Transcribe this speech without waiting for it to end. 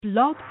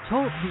Blog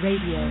Talk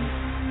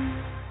Radio.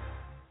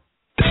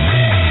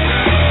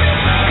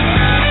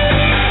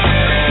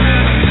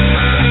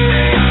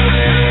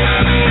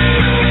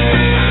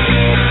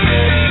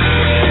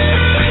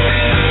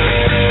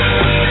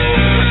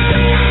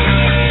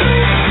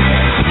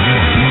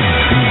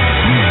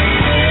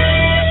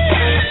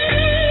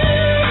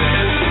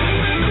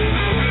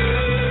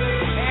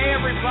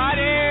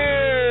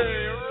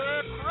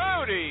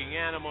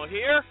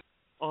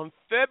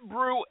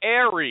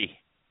 February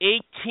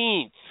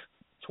 18th,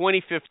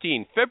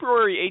 2015.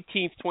 February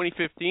 18th,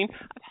 2015.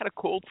 I've had a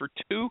cold for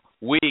 2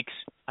 weeks.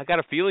 I got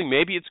a feeling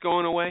maybe it's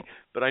going away,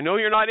 but I know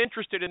you're not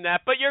interested in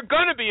that, but you're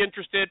going to be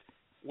interested in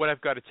what I've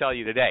got to tell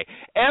you today.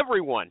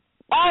 Everyone,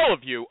 all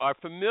of you are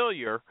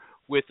familiar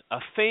with a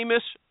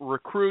famous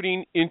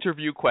recruiting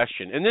interview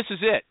question, and this is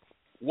it.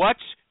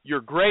 What's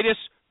your greatest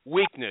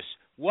weakness?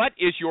 What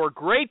is your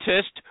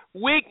greatest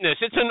weakness?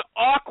 It's an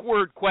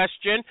awkward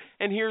question,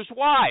 and here's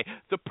why.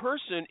 The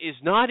person is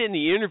not in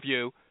the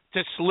interview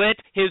to slit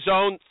his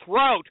own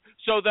throat.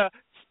 So the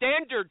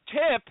standard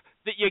tip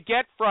that you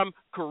get from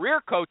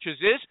career coaches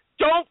is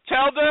don't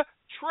tell the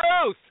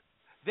truth.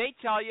 They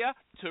tell you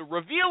to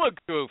reveal a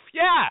goof.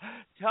 Yeah,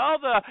 tell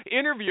the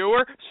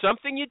interviewer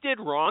something you did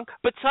wrong,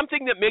 but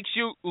something that makes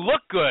you look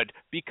good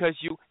because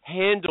you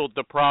handled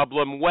the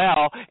problem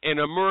well and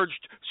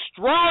emerged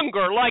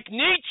stronger like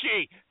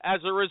Nietzsche as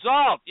a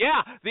result.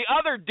 Yeah, the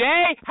other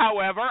day,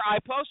 however, I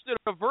posted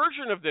a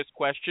version of this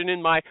question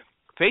in my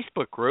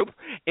Facebook group,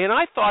 and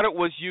I thought it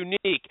was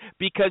unique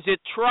because it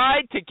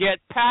tried to get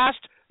past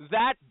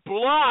that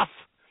bluff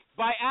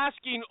by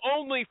asking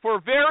only for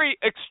very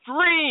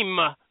extreme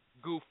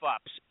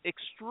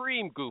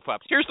extreme goof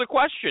ups. Here's the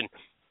question.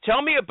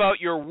 Tell me about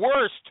your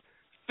worst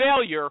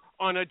failure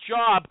on a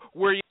job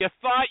where you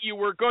thought you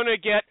were going to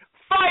get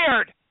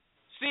fired.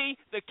 See,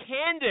 the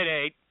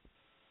candidate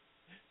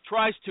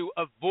tries to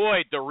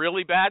avoid the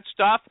really bad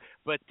stuff,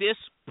 but this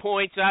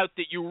points out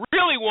that you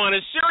really want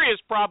a serious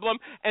problem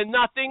and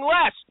nothing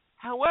less.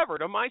 However,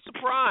 to my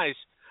surprise,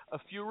 a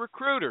few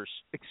recruiters,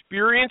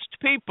 experienced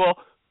people,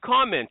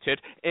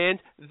 commented, and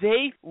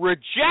they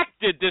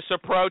rejected this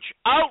approach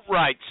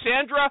outright.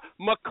 Sandra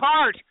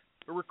McCart,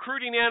 the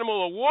Recruiting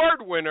Animal Award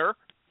winner,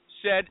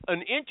 said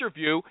an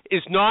interview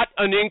is not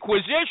an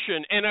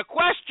inquisition, and a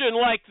question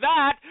like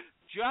that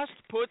just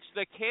puts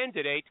the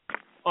candidate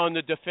on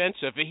the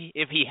defensive.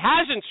 If he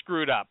hasn't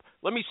screwed up,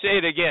 let me say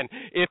it again,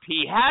 if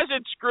he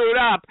hasn't screwed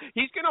up,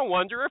 he's going to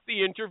wonder if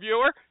the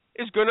interviewer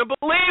is going to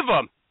believe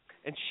him.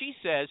 And she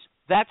says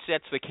that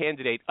sets the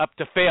candidate up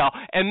to fail,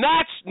 and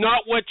that's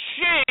not what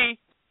she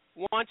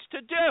wants to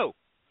do.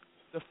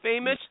 The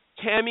famous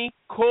Tammy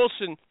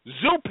Colson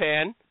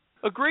Zupan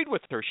agreed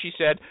with her. She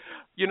said,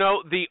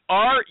 the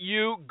 "are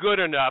you good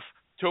enough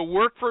to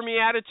work for me"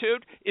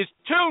 attitude is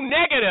too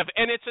negative,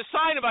 and it's a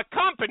sign of a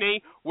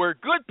company where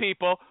good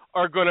people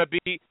are going to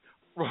be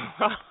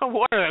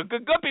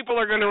good people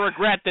are going to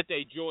regret that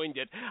they joined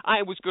it.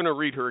 I was going to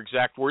read her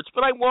exact words,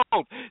 but I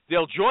won't.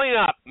 They'll join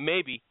up,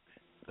 maybe,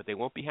 but they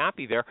won't be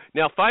happy there.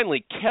 Now,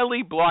 finally,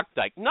 Kelly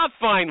Blockdyke. Not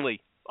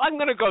finally. I'm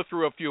going to go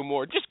through a few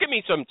more. Just give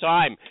me some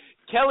time.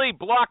 Kelly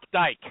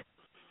Blockdyke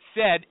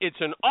said it's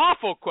an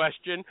awful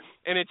question,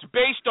 and it's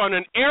based on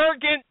an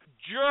arrogant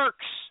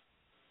jerk's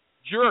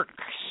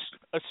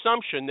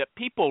assumption that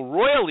people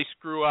royally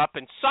screw up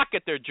and suck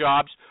at their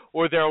jobs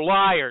or they're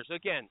liars.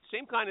 Again,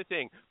 same kind of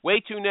thing.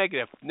 Way too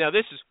negative. Now,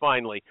 this is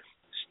finally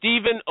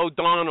Stephen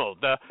O'Donnell,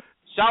 the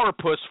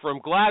sourpuss from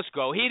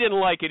Glasgow. He didn't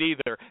like it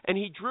either, and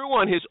he drew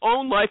on his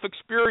own life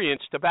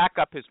experience to back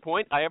up his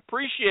point. I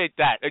appreciate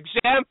that.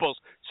 Examples,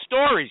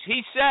 stories.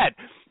 He said,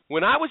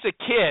 when I was a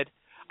kid,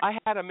 I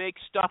had to make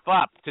stuff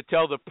up to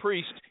tell the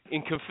priest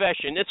in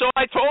confession, and so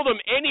I told him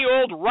any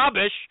old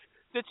rubbish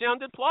that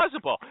sounded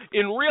plausible.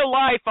 In real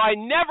life, I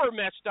never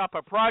messed up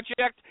a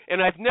project,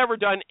 and I've never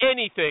done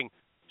anything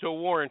to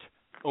warrant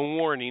a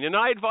warning. And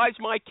I advise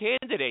my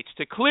candidates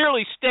to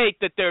clearly state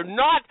that they're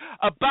not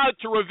about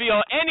to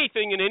reveal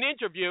anything in an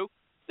interview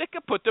that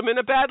could put them in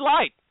a bad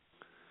light.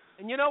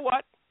 And you know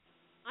what?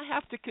 I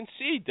have to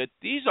concede that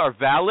these are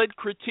valid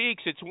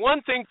critiques. It's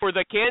one thing for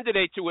the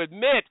candidate to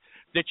admit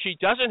that she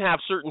doesn't have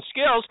certain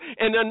skills,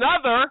 and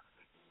another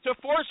to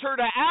force her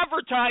to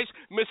advertise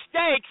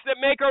mistakes that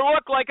make her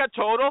look like a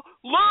total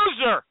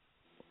loser.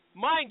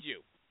 Mind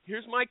you,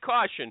 here's my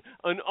caution.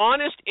 An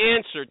honest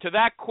answer to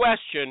that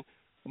question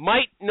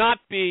might not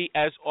be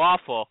as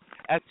awful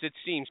as it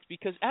seems,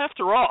 because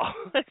after all,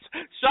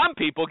 some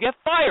people get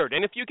fired.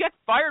 And if you get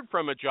fired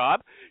from a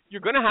job,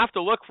 you're going to have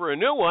to look for a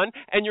new one,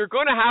 and you're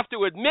going to have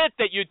to admit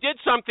that you did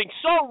something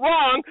so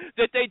wrong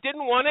that they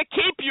didn't want to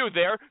keep you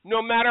there,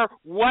 no matter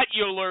what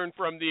you learned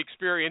from the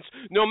experience,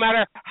 no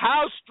matter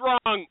how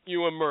strong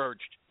you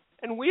emerged.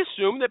 And we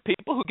assume that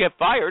people who get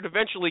fired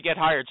eventually get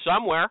hired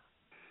somewhere.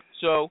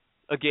 So,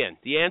 again,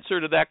 the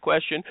answer to that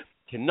question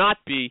cannot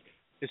be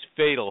as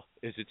fatal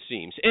as it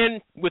seems. And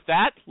with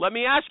that, let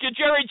me ask you,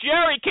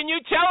 Jerry, can you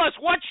tell us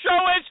what show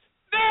is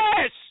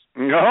this?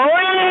 Oh,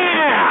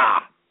 yeah!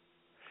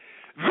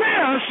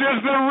 This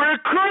is the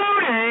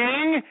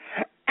Recruiting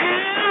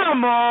Animal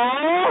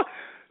Animal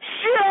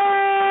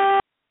Show!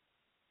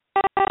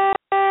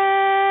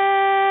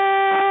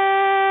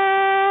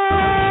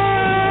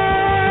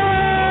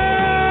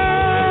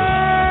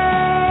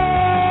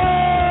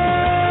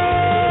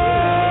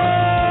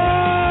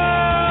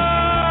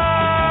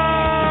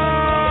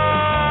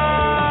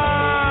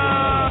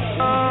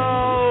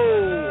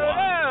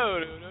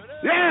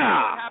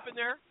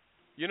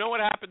 You know what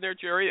happened there,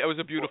 Jerry? That was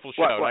a beautiful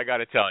show. I got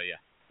to tell you.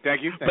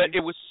 Thank you. But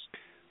it was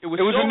so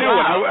a new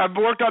one. I've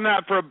worked on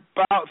that for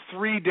about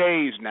 3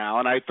 days now,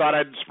 and I thought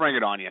I'd spring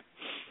it on you.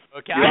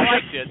 Okay, I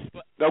liked it.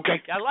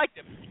 Okay. I liked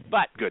it.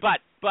 But Good. But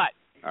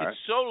All it's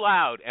so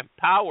loud and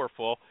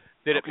powerful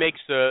that it makes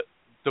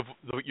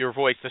your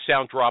voice, the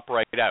sound drop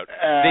right out.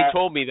 They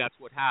told me that's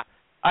what happened.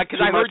 Because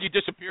I heard you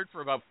disappeared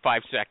for about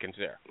 5 seconds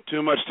there.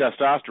 Too much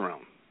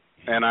testosterone.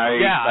 And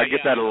I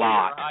get that a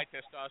lot. You're a high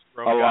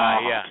testosterone guy,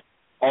 yeah.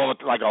 All the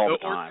time.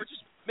 Or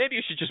just, maybe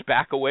you should just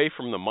back away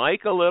from the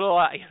mic a little.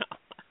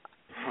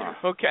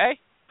 Okay.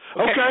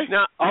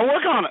 Now I'll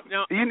work on it.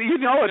 Now, you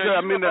know it.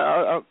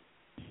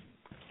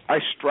 I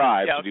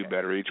strive to do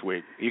better each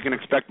week. You can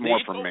expect more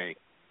from me.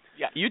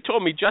 Yeah, you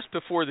told me just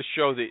before the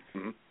show that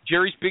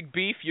Jerry's big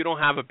beef. You don't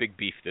have a big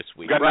beef this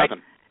week, got right?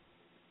 Nothing.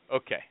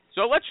 Okay,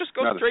 so let's just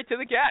go straight to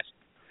the guest.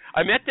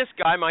 I met this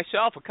guy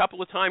myself a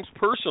couple of times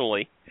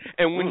personally,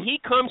 and when he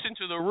comes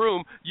into the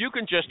room, you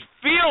can just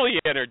feel the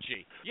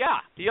energy.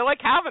 Yeah, you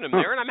like having him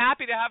there, and I'm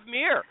happy to have him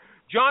here.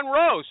 John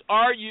Rose,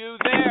 are you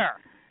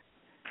there?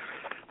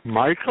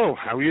 Michael,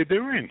 how are you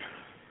doing?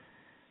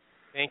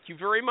 Thank you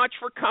very much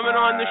for coming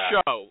on the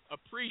show.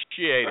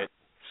 Appreciate it.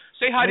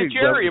 Say hi to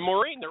Jerry and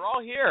Maureen. They're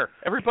all here.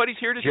 Everybody's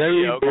here to see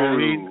you. Okay?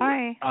 Maureen,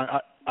 Hi.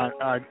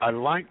 I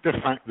like the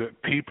fact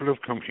that people have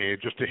come here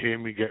just to hear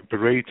me get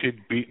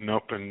berated, beaten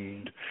up,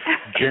 and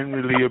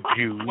generally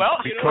abused. Well,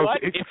 you know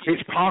what?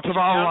 It's part of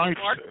our life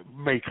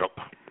makeup.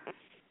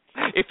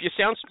 If you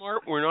sound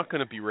smart, we're not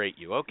going to berate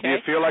you, okay? Do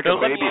you feel like a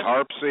baby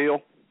harp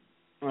seal?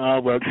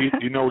 Well,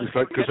 you know what it's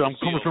like, because I'm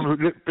coming from a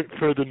little bit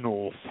further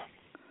north.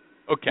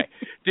 Okay.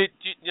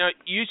 Now,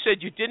 you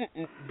said you didn't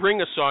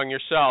bring a song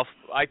yourself.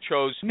 I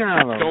chose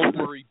Don't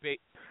Worry,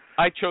 Baby.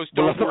 I chose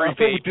Don't Worry,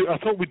 Baby. I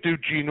thought we'd do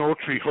Gene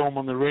Autry, Home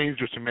on the Range,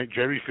 just to make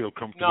Jerry feel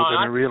comfortable. Then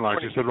I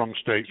realized it's the wrong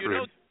state for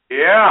him.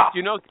 Yeah. Do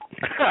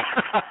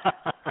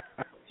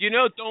you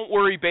know Don't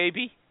Worry,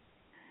 Baby?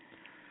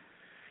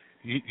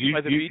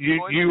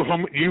 You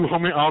hum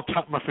it, I'll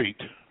tap my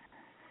feet.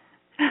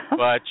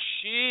 But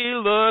she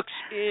looks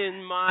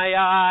in my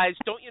eyes.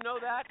 Don't you know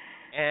that?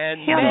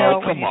 And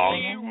come on.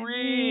 me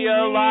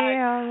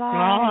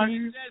realize. He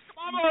says,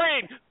 come on,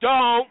 Maureen.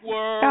 Don't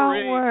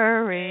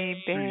worry,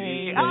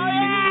 baby. Oh,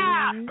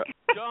 yeah.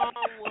 Don't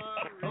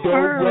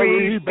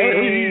worry,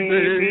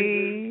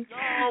 baby.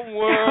 Don't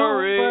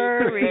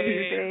worry,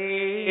 baby.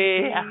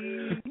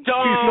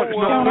 Don't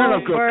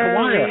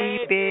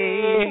worry,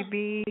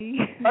 baby.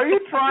 Are you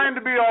trying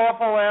to be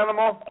awful,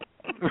 Animal?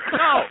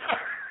 No.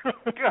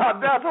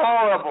 God, that's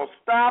horrible.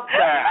 Stop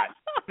that.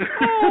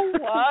 Oh,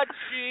 what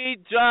she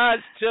does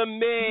to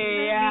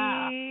me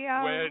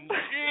when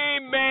she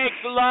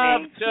makes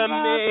love to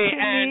me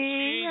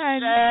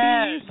and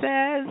she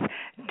says,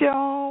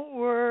 don't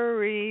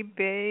worry,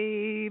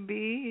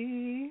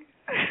 baby.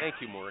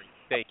 Thank you, Maureen.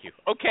 Thank you.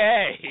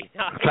 Okay.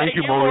 Thank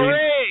you,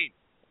 Maureen.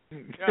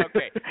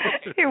 Okay.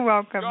 You're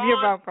welcome. John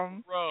You're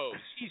welcome. Rose.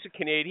 He's a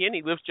Canadian.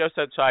 He lives just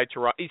outside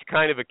Toronto. He's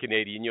kind of a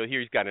Canadian. You'll hear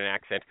he's got an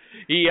accent.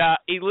 He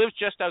lives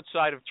just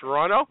outside of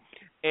Toronto.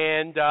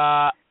 And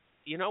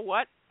you know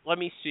what? Let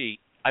me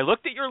see. I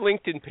looked at your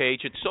LinkedIn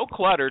page. It's so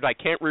cluttered, I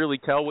can't really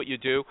tell what you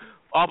do.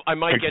 I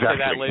might get to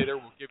that later.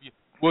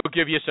 We'll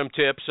give you some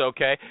tips,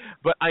 okay?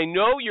 But I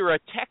know you're a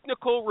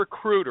technical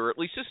recruiter. At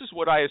least this is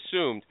what I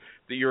assumed,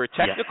 that you're a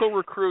technical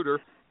recruiter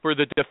for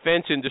the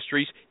defense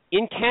industries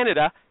in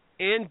Canada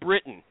and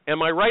Britain.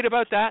 Am I right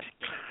about that?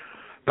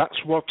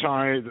 That's what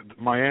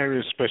my area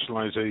of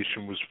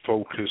specialization was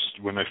focused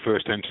when I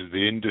first entered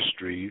the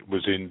industry,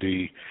 was in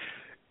the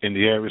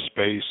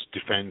aerospace,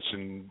 defense,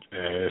 and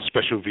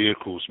special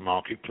vehicles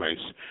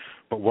marketplace.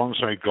 But once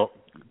I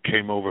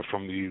came over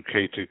from the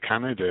UK to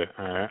Canada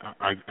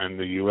and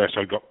the US,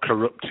 I got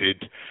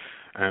corrupted,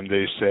 and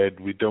they said,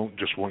 we don't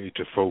just want you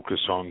to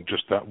focus on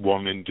just that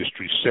one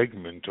industry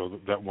segment or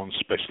that one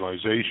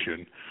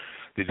specialization.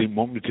 They didn't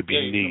want me to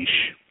be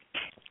niche.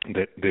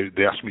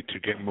 They asked me to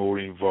get more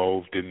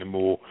involved in the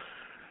more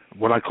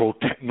what I call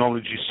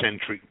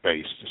technology-centric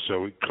based.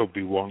 So it could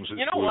be ones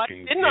that's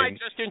working. Didn't I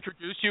just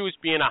introduce you as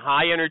being a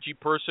high-energy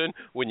person?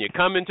 When you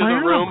come into the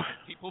room,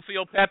 people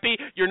feel peppy.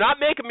 You're not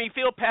making me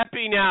feel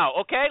peppy now,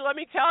 okay? Let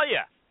me tell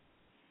you.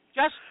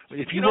 Just,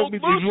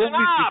 loosen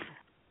up.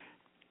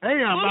 Hey,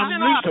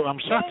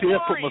 I'm sat here,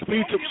 put my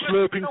feet up,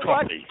 slurping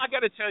coffee. I got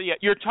to tell you,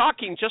 you're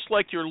talking just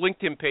like your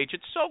LinkedIn page.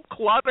 It's so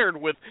cluttered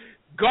with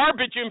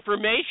garbage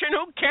information.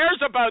 Who cares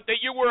about that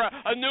you were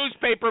a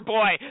newspaper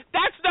boy?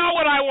 That's not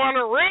what I want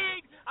to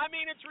read. I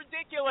mean, it's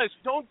ridiculous.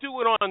 Don't do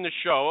it on the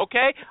show,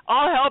 okay?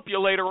 I'll help you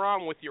later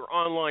on with your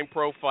online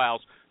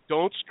profiles.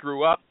 Don't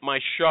screw up my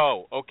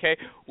show, okay?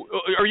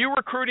 Are you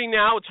recruiting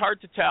now? It's hard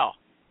to tell.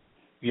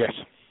 Yes.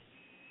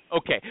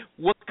 Okay.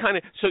 What kind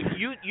of? So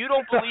you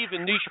don't believe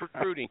in niche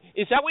recruiting?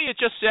 Is that what you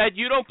just said?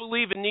 You don't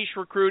believe in niche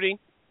recruiting?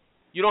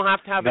 You don't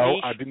have to have a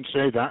niche? No, I didn't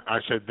say that. I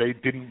said they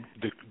didn't.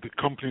 The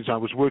companies I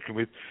was working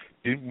with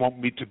didn't want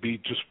me to be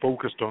just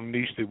focused on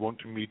niche. They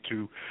wanted me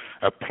to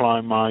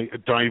apply my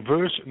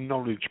diverse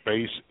knowledge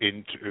base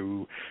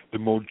into the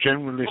more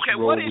generalist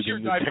role what is your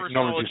within the diverse technology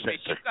knowledge base?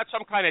 sector. You've got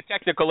some kind of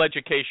technical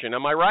education.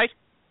 Am I right?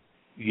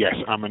 Yes,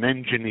 I'm an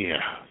engineer.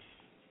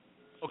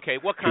 Okay,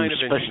 what kind of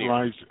engineer?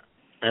 Specialized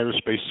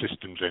aerospace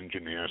systems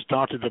engineer. I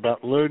started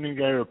about learning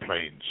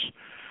airplanes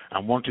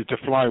and wanted to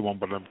fly one,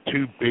 but I'm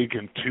too big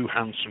and too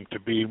handsome to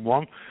be in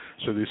one.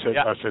 So they said,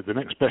 I said, the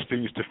next best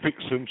thing is to fix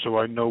them so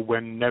I know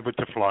when never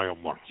to fly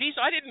on one. Geez,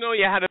 I didn't know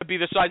you had to be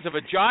the size of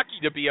a jockey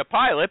to be a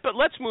pilot, but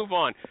let's move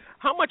on.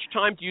 How much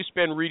time do you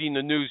spend reading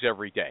the news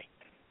every day?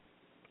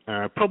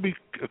 Probably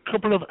a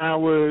couple of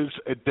hours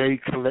a day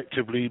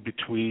collectively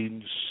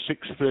between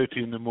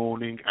 6:30 in the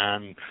morning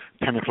and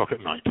 10 o'clock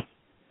at night.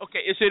 Okay,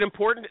 is it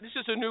important? This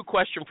is a new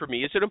question for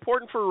me. Is it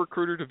important for a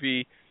recruiter to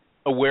be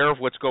aware of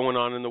what's going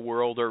on in the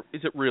world, or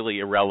is it really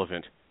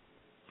irrelevant?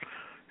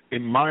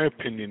 In my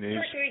opinion is...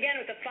 First again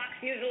with the Fox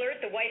News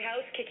alert, the White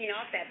House kicking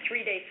off that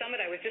 3-day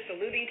summit I was just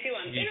alluding to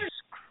on Thursday.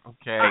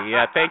 Okay,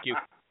 yeah, thank you.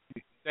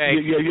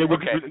 Thanks. Yeah.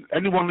 Okay.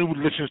 Anyone who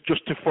listens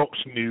just to Fox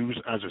News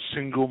has a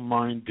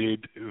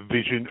single-minded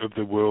vision of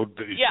the world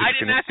that is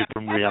disconnected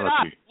from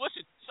reality.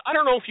 Listen, I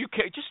don't know if you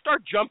can. Just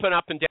start jumping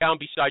up and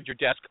down beside your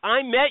desk.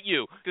 I met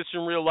you just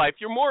in real life.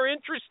 You're more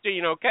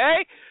interesting,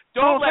 okay?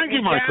 Don't let me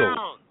Michael.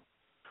 down.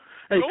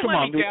 Hey, don't come let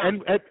on. Me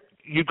down.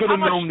 You've got to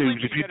know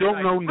news. If you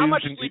don't know news... How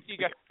much sleep do you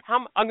get?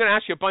 I'm going to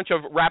ask you a bunch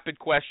of rapid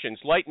questions,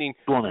 lightning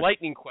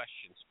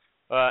questions,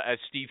 as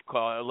Steve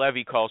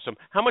Levy calls them.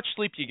 How much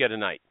sleep do you get a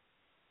night?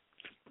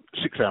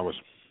 6 hours.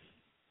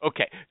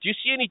 Okay. Do you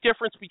see any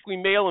difference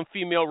between male and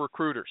female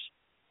recruiters?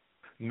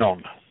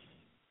 None.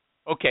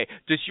 Okay.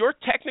 Does your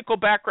technical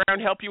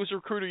background help you as a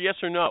recruiter, yes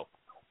or no?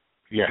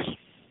 Yes.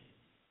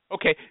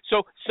 Okay.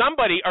 So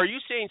are you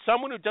saying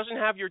someone who doesn't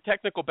have your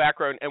technical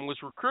background and was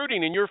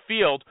recruiting in your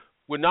field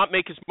would not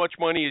make as much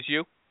money as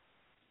you?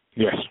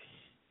 Yes.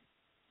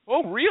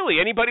 Oh, really?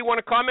 Anybody want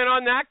to comment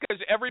on that?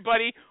 Because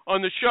everybody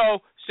on the show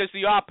says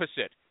the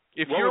opposite.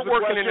 If you're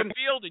working in a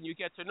field and you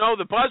get to know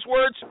the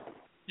buzzwords,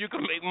 you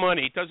can make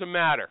money. It doesn't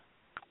matter.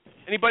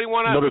 Anybody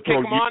want to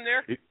take them on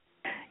there?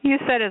 You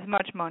said as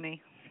much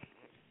money.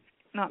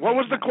 What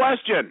was the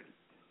question?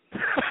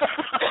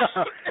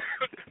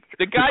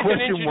 The guy's an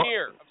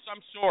engineer of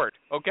some sort,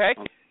 okay?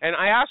 And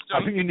I asked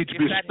him. I think you need to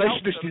be a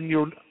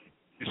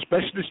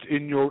specialist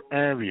in your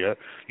area.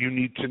 You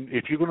need to,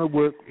 if you're going to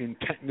work in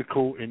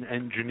technical, in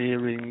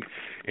engineering,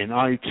 in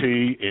IT,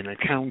 in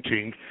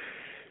accounting,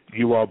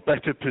 you are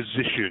better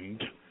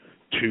positioned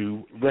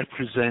to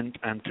represent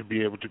and to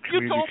be able to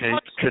communicate,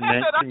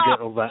 connect, and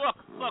get all that.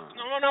 Look,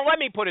 no, let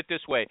me put it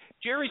this way.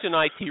 Jerry's an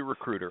IT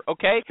recruiter,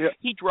 okay? Yep.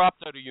 He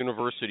dropped out of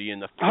university in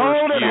the first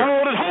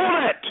year.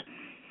 Hold it!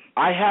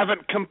 I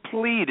haven't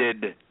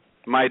completed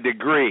my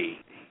degree.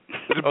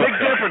 There's a big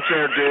difference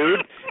there,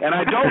 dude, and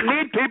I don't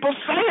need people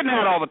saying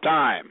that all the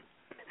time.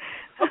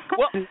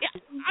 Well,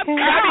 I'm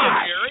proud of you,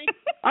 Jerry.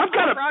 I'm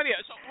gonna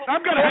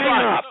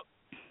hang up.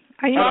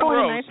 Are you going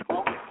to night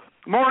school?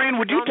 Maureen,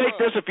 would you take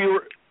this if you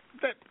were...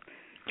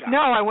 No,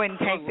 I wouldn't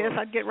take this.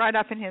 I'd get right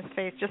up in his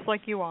face, just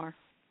like you are.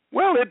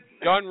 Well,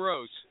 John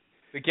Rose,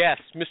 the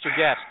guest, Mr.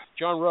 Guest,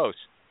 John Rose.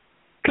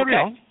 Carry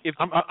on.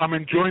 I'm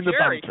enjoying the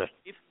banter.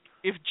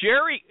 If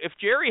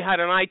Jerry had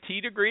an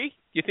IT degree, do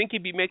you think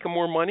he'd be making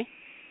more money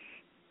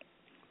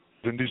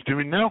than he's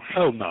doing now?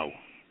 Hell no.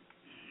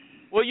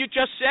 Well, you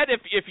just said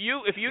if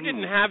you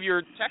didn't have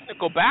your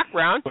technical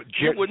background,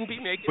 you wouldn't be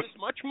making as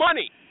much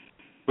money.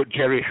 But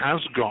Jerry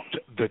has got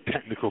the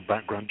technical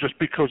background. Just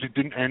because he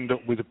didn't end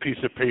up with a piece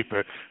of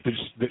paper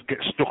that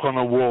gets stuck on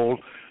a wall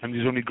and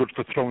is only good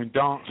for throwing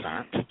darts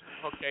at,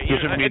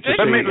 doesn't mean to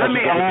say let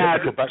me add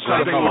something.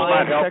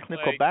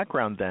 Technical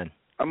background, then.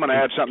 I'm going to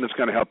add something that's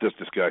going to help this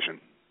discussion.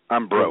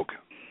 I'm broke.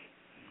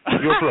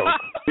 You're broke?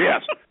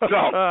 Yes. So,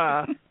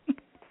 I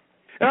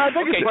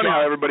think it's funny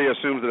how everybody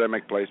assumes that I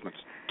make placements.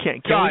 Can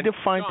we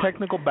define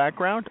technical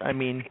background? I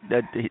mean,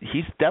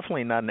 he's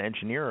definitely not an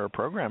engineer or a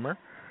programmer.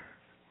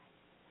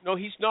 No,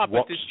 he's not.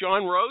 But this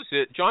John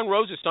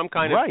Rose is some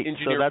kind of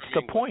engineer. Right, so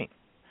that's the point.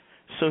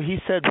 So he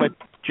said, but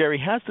Jerry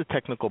has the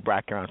technical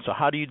background. So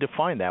how do you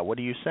define that? What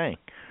are you saying?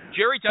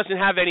 Jerry doesn't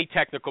have any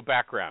technical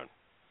background.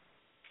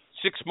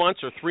 6 months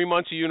or 3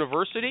 months of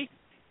university?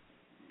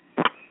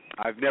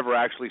 I've never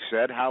actually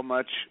said how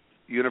much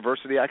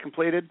university I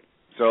completed,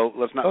 so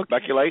let's not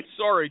speculate.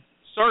 Sorry,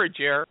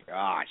 Jerry.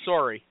 Gosh.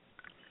 Sorry.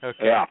 Okay.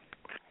 Yeah.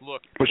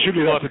 Look. But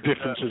surely that's a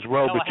difference as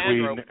well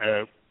between...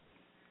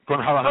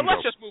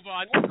 let's just move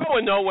on. We're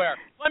going nowhere.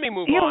 Let me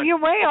move on. You're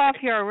way off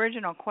your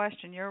original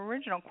question. Your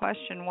original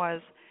question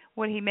was,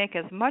 would he make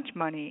as much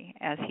money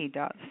as he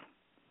does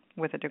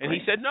with a degree? And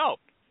he said no.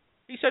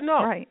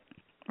 Right.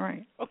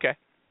 Okay.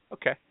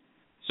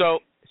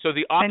 So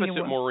the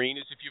opposite, Maureen,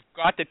 is if you've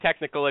got the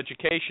technical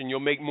education, you'll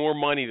make more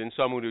money than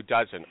someone who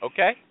doesn't,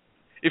 okay?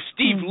 If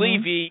Steve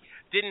Levy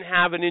didn't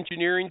have an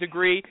engineering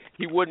degree,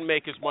 he wouldn't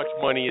make as much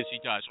money as he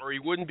does, or he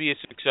wouldn't be as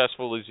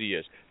successful as he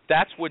is.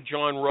 That's what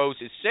John Rose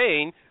is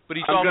saying, but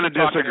he's I'm also going to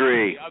talking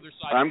disagree. about the other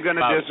side. I'm going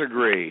to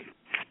disagree.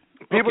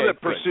 People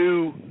that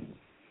pursue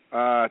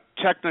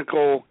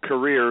technical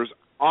careers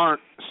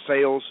aren't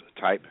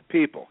sales-type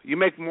people. You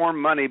make more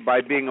money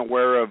by being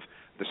aware of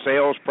the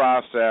sales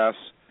process,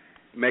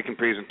 making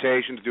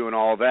presentations, doing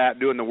all that,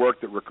 doing the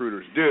work that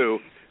recruiters do,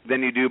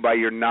 than you do by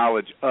your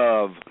knowledge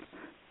of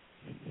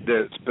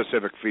the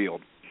specific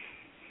field,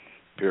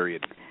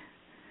 period.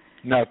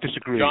 No, I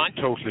disagree John?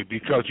 totally,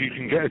 because you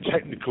can get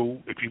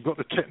if you've got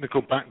the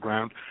technical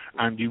background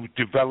and you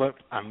develop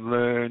and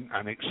learn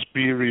and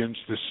experience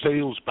the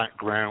sales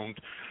background,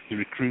 the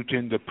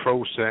recruiting, the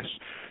process,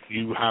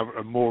 you have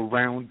a more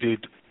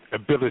rounded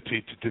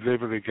ability to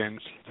deliver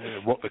against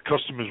what the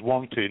customer's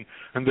wanting,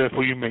 and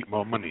therefore you make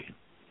more money.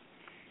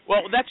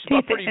 Well, that's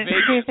a pretty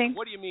vague.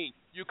 What do you mean?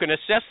 You can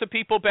assess the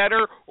people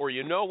better, or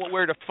you know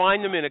where to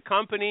find them in a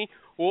company?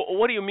 Well,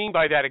 what do you mean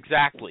by that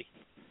exactly?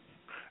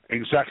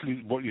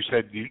 Exactly what you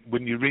said.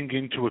 When you ring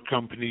into a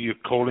company, you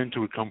call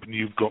into a company,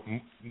 you've got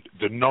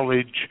the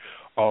knowledge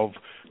of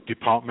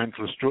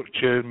departmental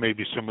structure,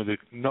 maybe some of the,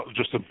 not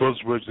just the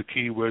buzzwords, the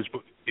keywords,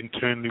 but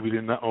internally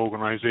within that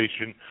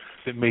organization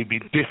that may be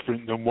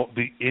different than what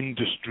the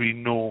industry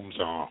norms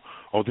are,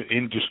 or the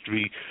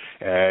industry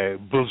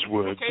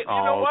buzzwords okay, are.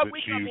 You know what? That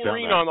We you got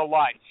Maureen on the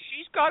line.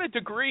 She's got a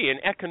degree in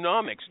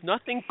economics.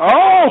 Nothing.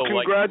 Oh,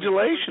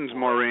 congratulations,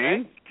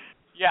 Maureen.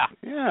 Yeah.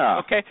 Yeah.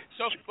 Okay.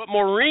 So, but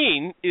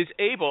Maureen is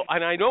able,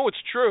 and I know it's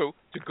true,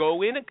 to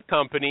go in a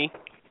company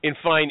and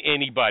find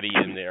anybody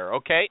in there.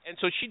 Okay. And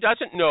so she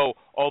doesn't know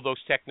all those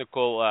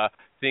technical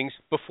things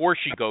before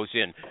she goes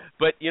in.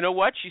 But you know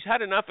what? She's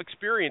had enough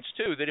experience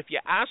too that if you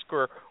ask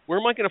her, where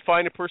am I going to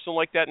find a person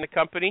like that in the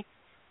company?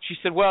 She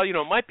said, well, you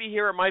know, it might be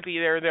here, it might be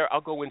there.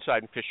 I'll go inside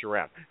and fish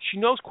around. She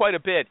knows quite a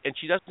bit, and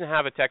she doesn't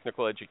have a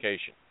technical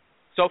education.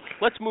 So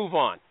let's move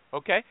on,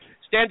 okay?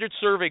 Standard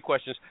survey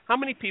questions. How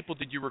many people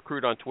did you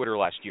recruit on Twitter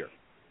last year?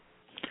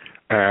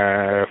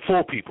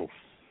 4 people.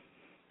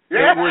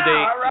 Yeah, were they,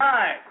 all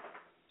right.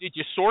 Did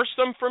you source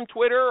them from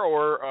Twitter,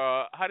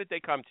 or how did they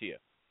come to you?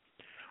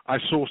 I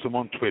sourced them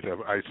on Twitter.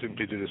 I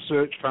simply did a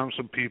search, found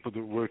some people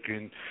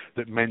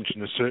that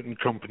mentioned a certain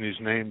company's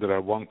name that I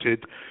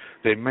wanted.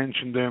 They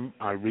mentioned them.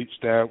 I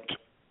reached out,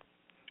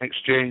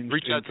 exchanged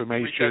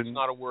information. Reach out's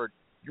not a word.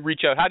 You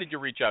reach out. How did you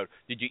reach out?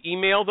 Did you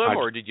email them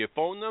or did you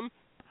phone them?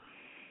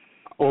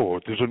 Oh,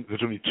 there's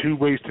only 2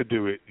 ways to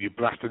do it. You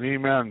blast an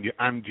email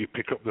and you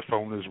pick up the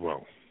phone as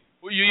well.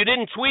 Well, you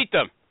didn't tweet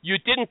them. You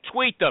didn't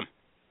tweet them.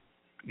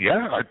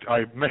 Yeah,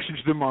 I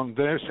messaged them on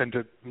there,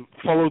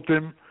 followed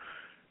them,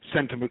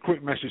 sent them a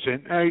quick message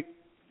saying, hey,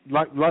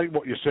 like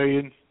what you're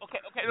saying. Okay.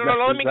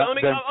 Let me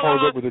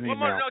follow up with an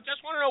email.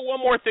 Just want to know one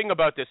more thing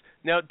about this.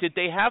 Now, did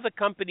they have the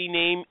company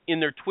name in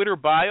their Twitter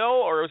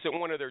bio, or was it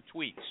one of their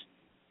tweets?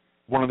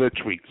 One of their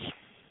tweets.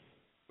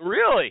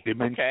 Really?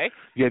 Okay.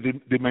 Yeah,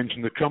 they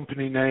mentioned the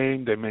company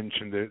name. They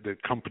mentioned the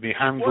company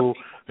handle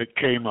that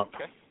came up.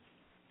 Okay.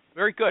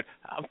 Very good.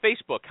 On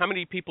Facebook, how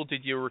many people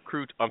did you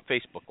recruit on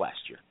Facebook last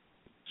year?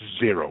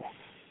 0.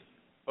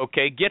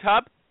 Okay.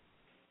 GitHub?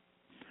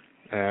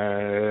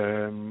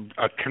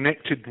 I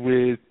connected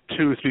with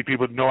 2 or 3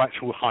 people, no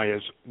actual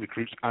hires,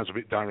 recruits as of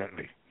it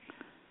directly.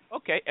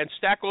 Okay, and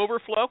Stack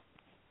Overflow?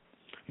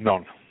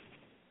 None.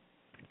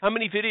 How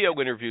many video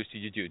interviews did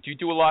you do? Do you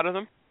do a lot of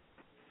them?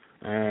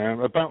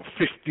 About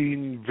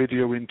 15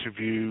 video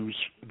interviews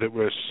that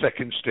were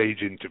second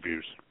stage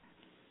interviews.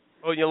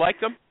 Oh, you like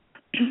them?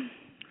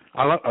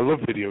 I love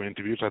video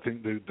interviews. I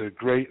think they're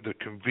great. They're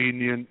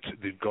convenient.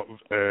 They've got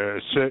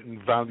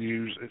certain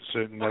values at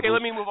certain levels. Okay,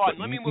 let me move on.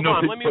 Let me move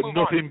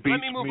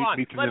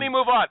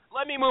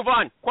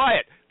on.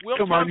 Quiet. Will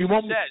Come on,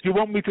 Thompson you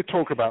want me to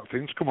talk about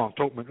things? Come on,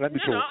 let me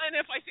talk. No, and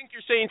if I think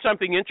you're saying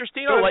something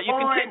interesting, I'll let you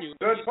continue.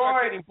 If you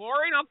start getting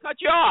boring, I'll cut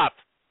you off.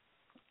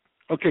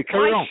 Okay,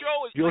 carry on.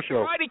 Your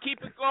show. I try to keep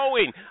it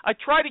going. I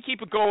try to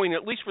keep it going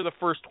at least for the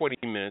first 20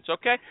 minutes,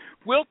 okay?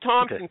 Will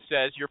Thompson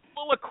says you're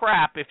full of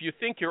crap if you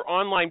think your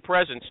online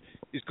presence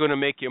is going to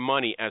make you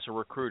money as a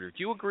recruiter. Do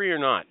you agree or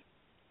not?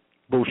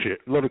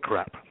 Bullshit. A lot of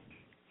crap.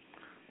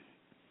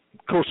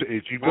 Of course it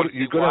is. You've got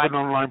to have an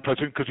online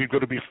presence because you've got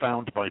to be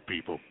found by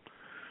people,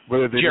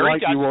 whether they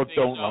like you or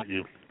don't like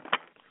you.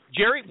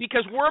 Jerry,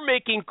 because we're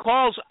making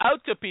calls out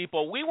to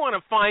people. We want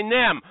to find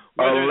them.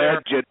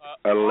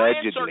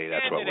 Allegedly,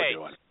 that's what we're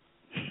doing.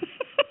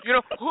 You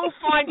know, who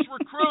finds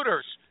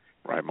recruiters?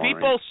 Right, Maureen.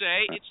 People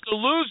say it's the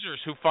losers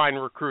who find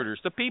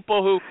recruiters, the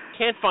people who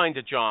can't find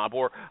a job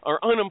or are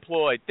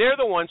unemployed. They're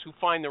the ones who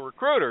find the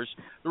recruiters.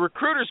 The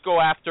recruiters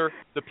go after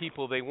the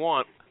people they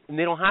want, and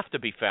they don't have to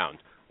be found.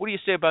 What do you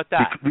say about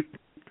that?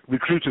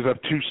 recruiters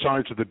have two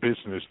sides of the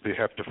business. They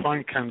have to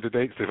find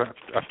candidates, they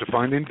have to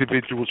find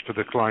individuals for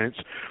their clients,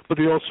 but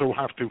they also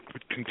have to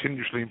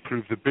continuously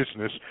improve the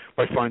business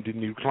by finding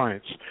new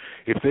clients.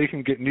 If they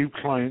can get new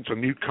clients or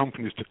new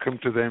companies to come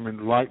to them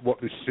and like what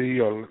they see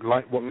or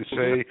like what they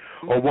say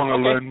or want to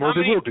learn more,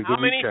 they will do.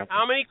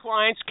 How many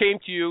clients came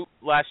to you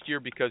last year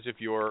because of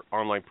your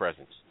online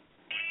presence?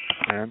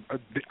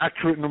 The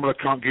accurate number I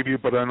can't give you,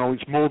 but I know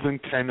it's more than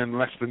 10 and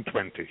less than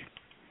 20.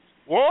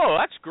 Whoa,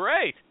 that's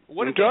great.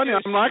 I'm telling you,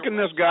 I'm liking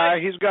this guy.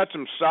 He's got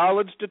some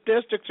solid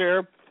statistics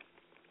here.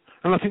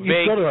 And I think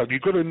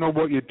you've got to know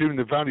what you're doing,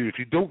 the value. If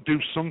you don't do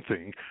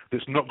something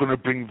that's not going to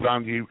bring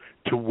value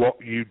to what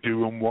you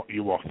do and what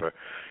you offer,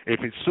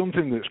 if it's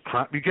something that's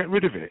crap, you get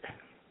rid of it.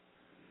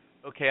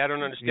 Okay, I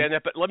don't understand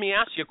that, but let me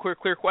ask you a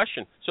clear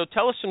question. So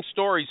tell us some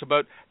stories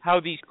about how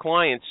these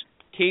clients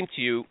came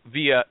to you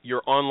via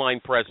your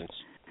online presence.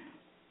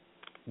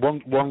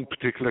 One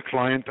particular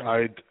client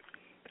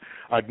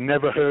I'd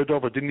never heard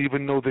of. I didn't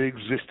even know they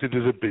existed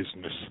as a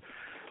business.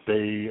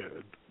 They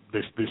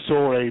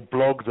saw a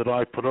blog that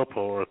I put up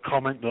or a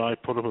comment that I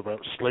put up about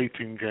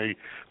slating a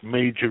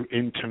major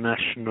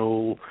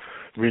international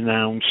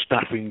renowned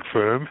staffing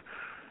firm.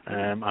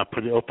 I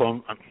put it up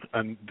on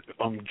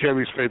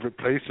Jerry's favorite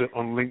place,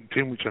 on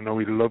LinkedIn, which I know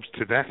he loves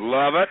to death.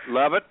 Love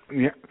it.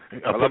 Yeah,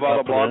 I love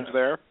all the blogs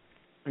there.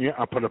 Yeah,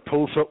 I put a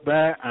post up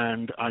there,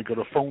 and I got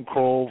a phone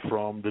call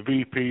from the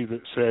VP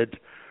that said,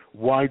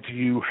 "Why do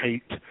you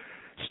hate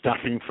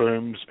staffing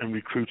firms and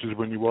recruiters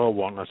when you are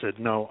one?" I said,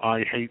 "No,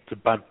 I hate the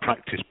bad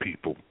practice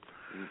people."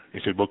 He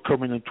said, "Well,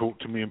 come in and talk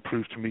to me and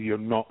prove to me you're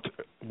not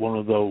one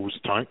of those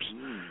types."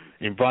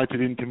 Invited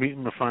in to meet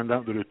him, I found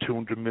out they're a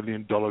 $200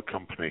 million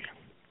company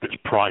that's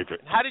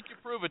private. How did you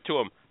prove it to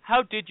him?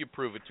 How did you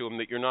prove it to him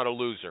that you're not a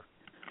loser?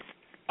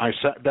 I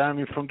sat down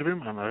in front of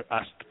him and I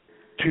asked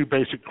two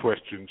basic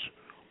questions.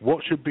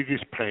 What's your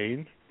biggest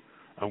pain,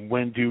 and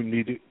when do you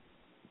need it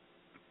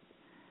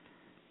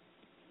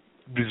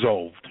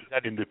resolved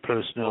in the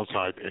personnel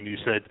side? And he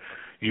said,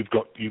 you've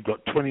got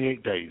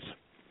 28 days.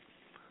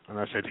 And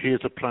I said,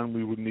 here's a plan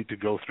we would need to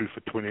go through for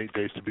 28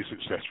 days to be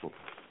successful.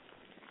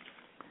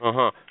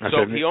 So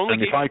said, he only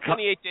gave you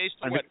 28 days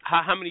to what?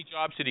 How many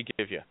jobs did he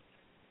give you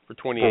for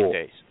 28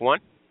 days? 1?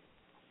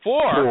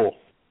 4?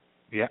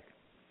 Yeah.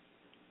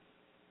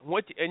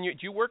 Do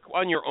you work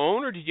on your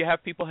own, or did you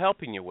have people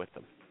helping you with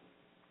them?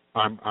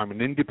 I'm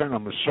an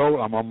independent.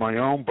 I'm on my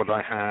own, but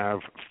I have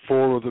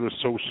 4 other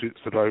associates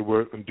that I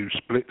work and do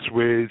splits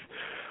with.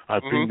 I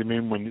bring them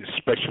in when it's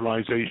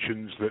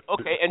specializations that.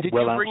 Okay, and did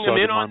you bring them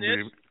in on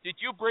this? Did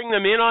you bring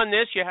them in on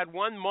this? You had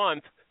 1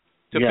 month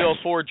to fill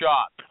 4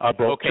 jobs. I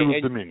brought 2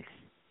 of them in.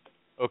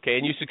 Okay,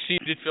 and you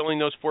succeeded filling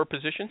those 4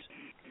 positions?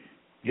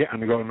 Yeah,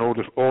 and I got an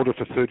order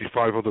for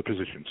 35 other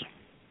positions.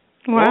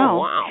 Wow. Oh,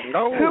 wow.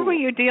 No. Who were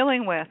you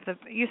dealing with?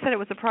 You said it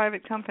was a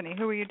private company.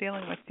 Who were you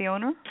dealing with? The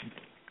owner?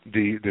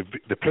 The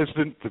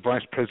president, the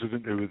vice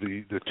president, who were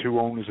the 2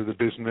 owners of the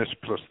business,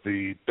 plus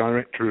the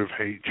director of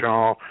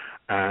HR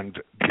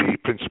and the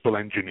principal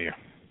engineer.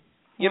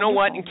 You know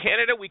what? In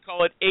Canada, we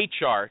call it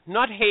HR,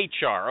 not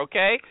HR,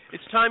 okay?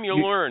 It's time you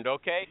learned,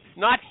 okay?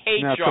 Not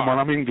HR. Now, come on,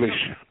 I'm English.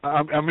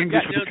 I'm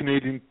English with a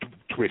Canadian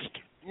twist.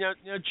 Now,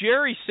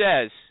 Jerry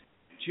says,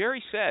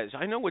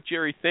 I know what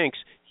Jerry thinks.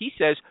 He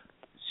says,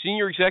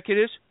 senior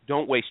executives,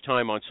 don't waste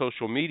time on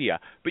social media.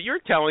 But you're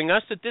telling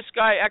us that this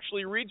guy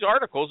actually reads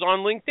articles on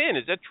LinkedIn.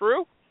 Is that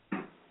true?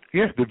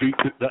 Yeah,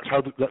 that's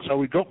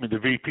how he got me. The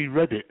VP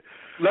read it.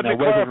 Let me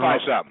clarify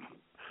something.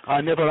 I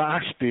never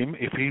asked him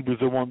if he was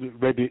the one that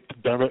read it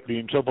directly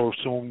himself or if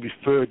someone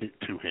referred it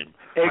to him.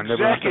 I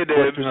never asked that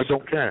question. I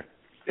don't care.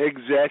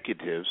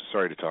 Executives,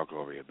 sorry to talk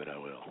over you, but I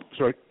will.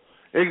 Sorry.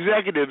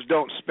 Executives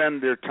don't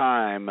spend their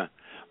time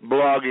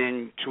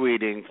blogging,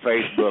 tweeting,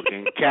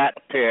 Facebooking, cat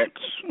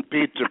pics,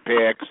 pizza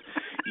pics,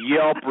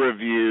 Yelp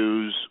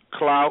reviews,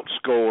 Clout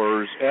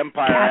scores,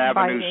 Empire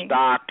Avenue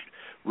stock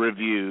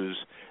reviews.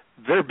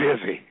 They're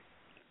busy.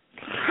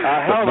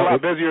 A hell of a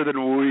lot busier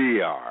than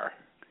we are.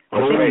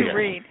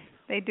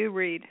 They do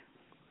read.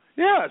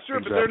 Yeah, sure,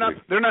 exactly. But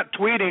they're not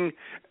tweeting,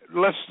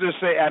 let's just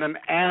say, at an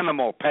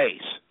animal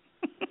pace.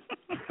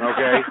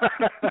 Okay?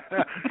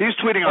 He's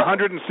tweeting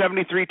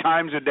 173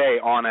 times a day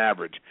on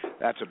average.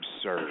 That's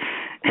absurd.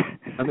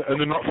 And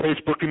they're not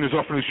Facebooking as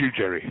often as you,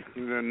 Jerry.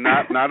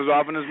 Not as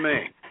often as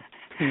me.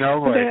 No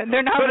way.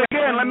 They're not. But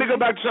again, let me go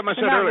back to something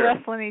I said earlier. They're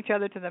not wrestling each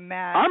other to the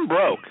mat. I'm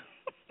broke.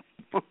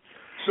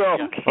 So,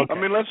 I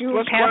mean, let's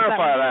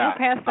clarify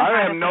that.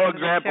 I have no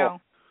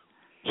example.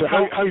 So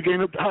how are you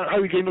getting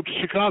up to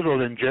Chicago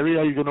then, Jerry?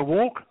 Are you going to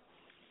walk?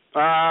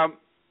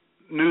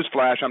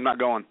 Newsflash, I'm not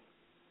going.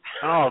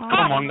 Oh,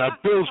 come on now.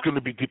 Bill's going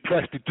to be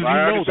depressed. Does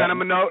I already sent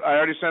him a note. I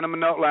already sent him a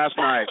note last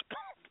night.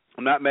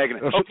 I'm not making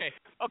it.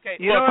 Okay.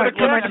 You know what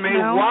occurred to me?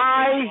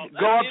 Why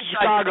go up to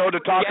Chicago to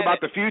talk about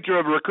the future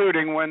of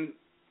recruiting when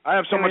I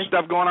have so much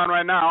stuff going on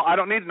right now? I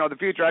don't need to know the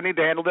future. I need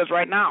to handle this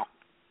right now.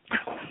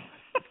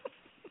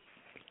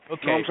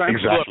 Okay. You know what I'm saying?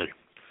 Exactly.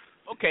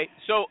 Okay,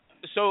 so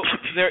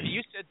there,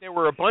 you said there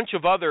were a bunch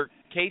of other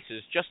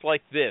cases just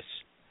like this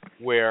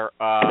where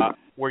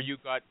you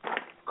got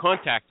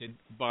contacted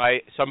by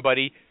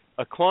somebody,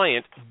 a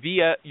client,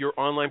 via your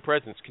online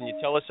presence. Can you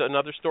tell us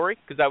another story?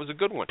 Because that was a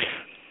good one.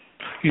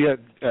 Yeah,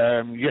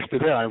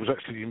 yesterday I was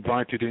actually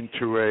invited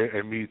into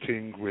a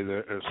meeting with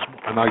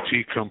an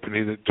IT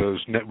company that does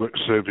network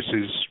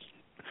services.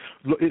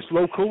 It's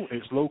local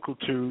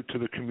to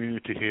the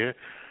community here.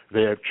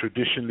 They have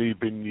traditionally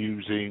been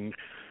using,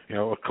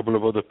 a couple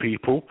of other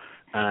people,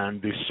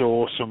 and they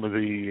saw some of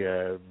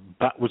the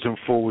backwards and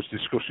forwards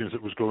discussions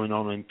that was going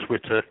on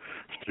Twitter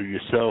through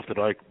yourself that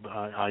I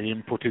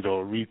inputted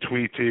or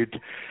retweeted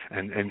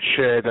and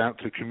shared out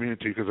to the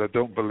community, because I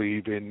don't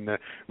believe in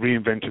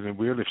reinventing the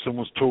wheel. If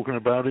someone's talking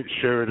about it,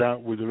 share it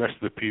out with the rest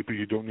of the people.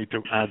 You don't need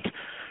to add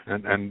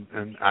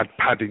and add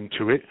padding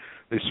to it.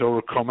 They saw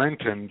a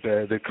comment and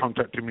they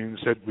contacted me and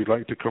said, we'd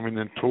like to come in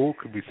and talk.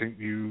 We think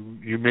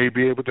you may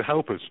be able to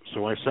help us.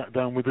 So I sat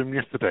down with them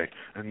yesterday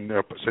and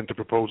sent a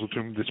proposal to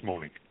them this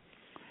morning.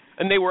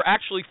 And they were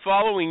actually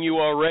following you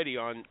already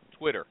on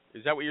Twitter.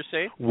 Is that what you're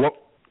saying? One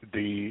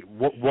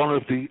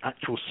of the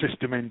actual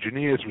system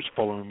engineers was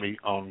following me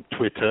on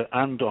Twitter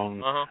and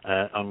on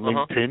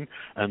LinkedIn,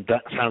 and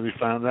that's how they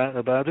found out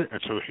about it.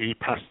 And so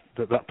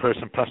that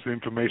person passed the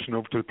information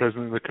over to the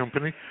president of the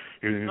company,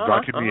 who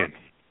invited me in.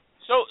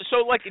 So,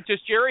 like, does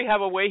Jerry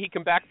have a way he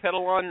can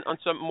backpedal on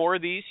some more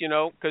of these?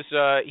 Because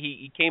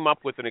he came up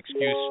with an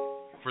excuse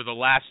for the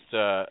last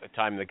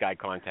time the guy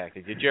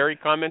contacted. Did Jerry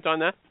comment on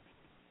that?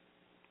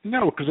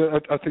 No, because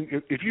I think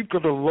if you've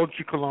got a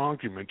logical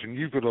argument and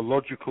you've got a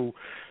logical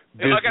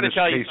business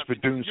case for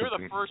doing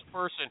something.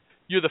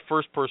 You're the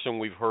first person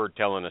we've heard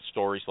telling us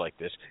stories like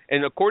this.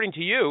 And according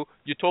to you,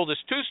 you told us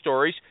 2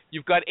 stories.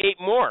 You've got 8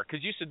 more,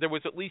 because you said there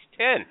was at least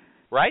 10,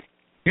 right?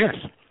 Yes,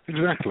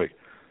 exactly.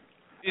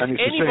 There's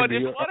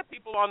a lot of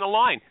people on the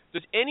line.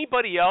 Does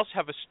anybody else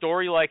have a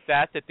story like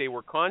that they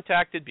were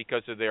contacted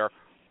because of their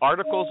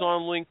articles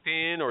on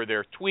LinkedIn or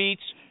their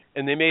tweets,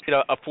 and they made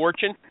a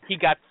fortune? He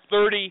got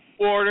 30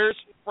 orders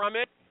from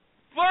it.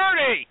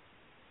 30!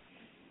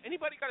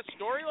 Anybody got a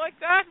story like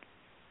that?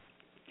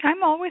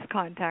 I'm always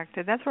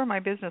contacted. That's where my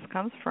business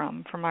comes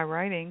from my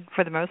writing,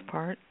 for the most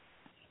part.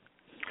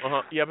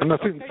 Yeah, but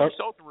you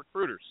sold to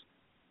recruiters.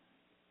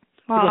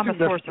 Well, I'm a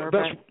sourcer,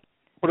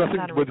 but I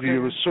think whether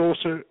you're a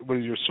sourcer,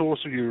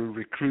 you're a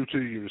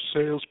recruiter, you're a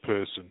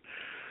salesperson,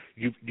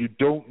 you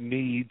don't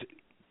need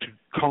to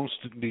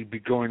constantly be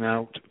going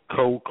out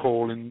cold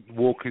calling,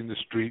 walking the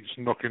streets,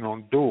 knocking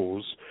on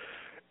doors.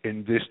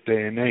 In this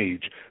day and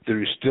age,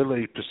 there is still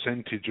a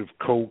percentage of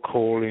cold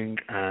calling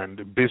and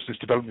business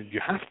development you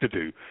have to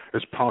do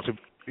as part of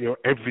your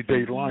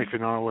everyday life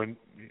in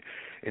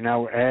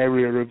our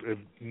area of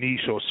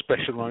niche or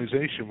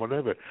specialization,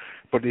 whatever.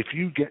 But if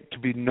you get to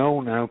be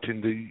known out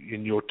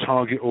in your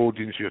target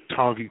audience, your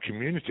target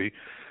community,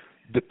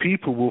 the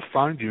people will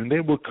find you and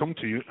they will come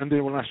to you and they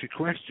will ask you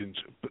questions.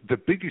 But the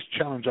biggest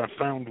challenge I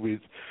found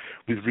with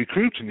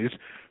recruiting is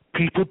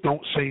people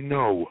don't say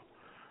no.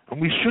 And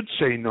we should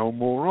say no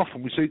more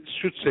often. We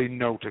should say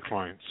no to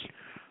clients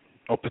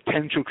or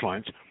potential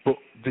clients. But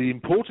the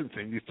important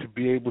thing is to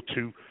be able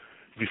to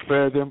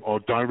refer them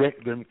or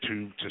direct them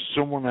to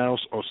someone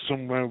else or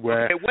somewhere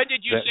where... Okay, when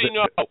did you say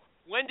no?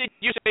 When did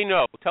you say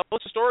no? Tell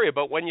us a story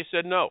about when you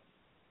said no.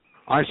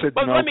 I said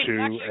no to...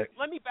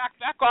 Let me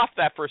back off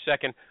that for a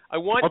second. I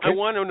want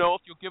to know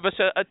if you'll give us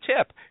a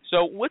tip.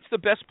 So what's the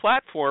best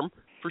platform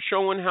for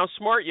showing how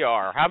smart you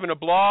are? Having a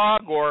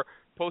blog or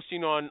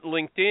posting on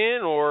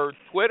LinkedIn or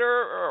Twitter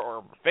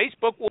or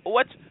Facebook?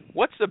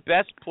 What's the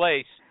best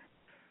place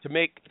to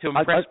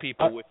impress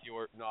people with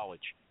your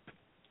knowledge?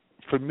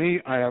 For me,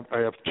 I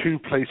have 2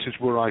 places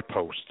where I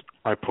post.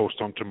 I post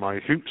onto my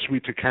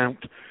Hootsuite account,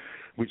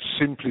 which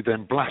simply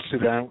then blasts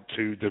it out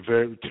to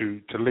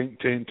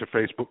LinkedIn, to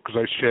Facebook, because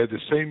I share the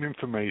same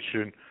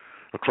information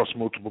across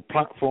multiple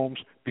platforms,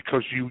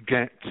 because you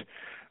get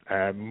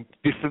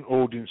different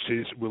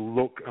audiences will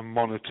look and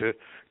monitor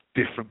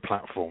different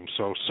platforms.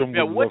 So some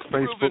will love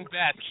Facebook. Proven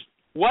best?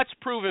 What's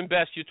proven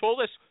best? You told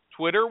us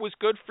Twitter was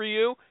good for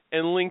you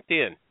and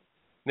LinkedIn.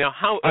 Now,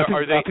 I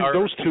think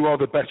those 2 are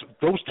the best.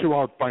 Those 2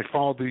 are by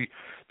far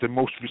the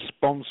most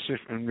responsive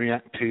and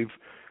reactive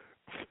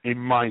in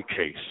my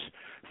case.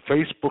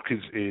 Facebook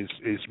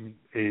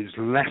is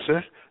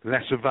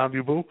lesser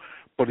valuable,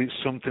 but it's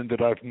something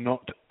that I've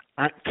not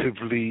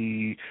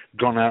actively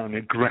gone out and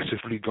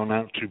aggressively gone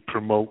out to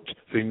promote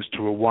things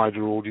to a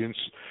wider audience.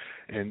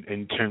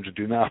 In terms of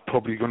doing that, I've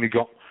probably only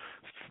got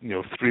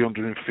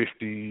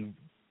 350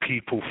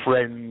 people,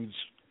 friends,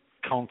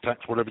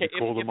 contacts, whatever you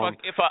call them on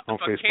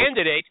Facebook. If a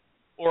candidate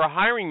or a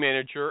hiring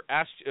manager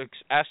asked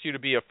you to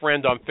be a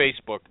friend on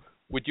Facebook,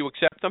 would you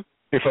accept them?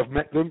 If I've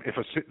met them, if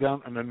I sit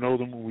down and I know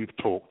them and we've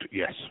talked,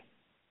 yes.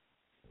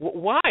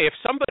 Why? If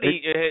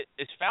somebody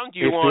has found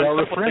you on... If they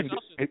are a friend...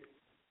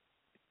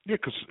 Yeah,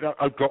 because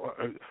I've got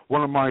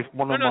one of my.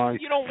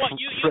 You don't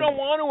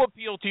want to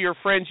appeal to your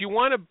friends. You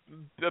want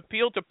to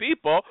appeal to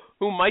people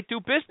who might do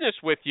business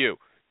with you.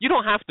 You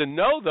don't have to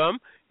know them.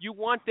 You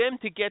want them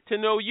to get to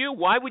know you.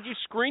 Why would you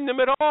screen them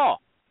at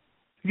all?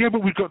 Yeah,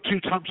 but we've got 2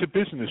 types of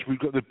business. We've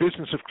got the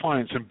business of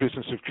clients and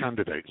business of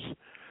candidates.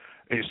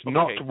 It's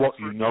not what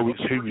you know, it's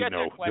who you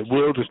know. The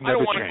world has never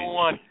changed. I don't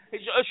want to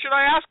go on. Should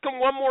I ask him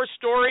one more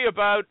story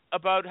about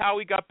how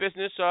he got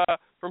business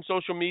from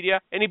social media?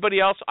 Anybody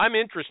else? I'm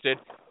interested.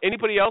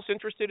 Anybody else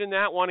interested in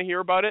that? Want to hear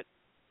about it?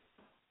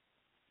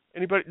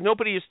 Anybody?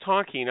 Nobody is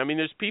talking. I mean,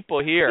 there's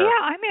people here.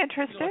 Yeah, I'm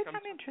interested.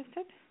 I'm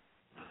interested.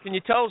 Can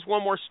you tell us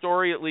one more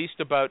story at least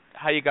about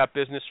how you got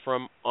business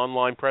from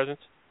online presence?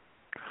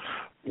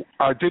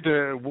 I did.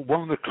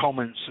 One of the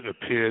comments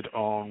appeared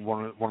on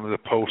one of the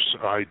posts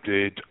I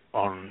did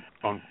on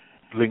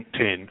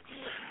LinkedIn.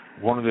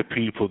 One of the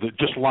people that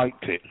just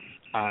liked it,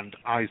 and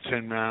I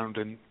turned around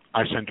and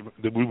I sent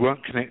them. We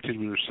weren't connected.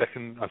 We were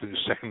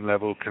second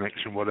level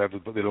connection, whatever.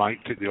 But they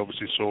liked it. They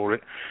obviously saw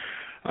it,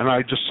 and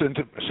I just sent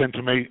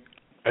them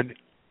an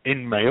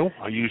in-mail.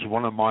 I used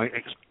one of my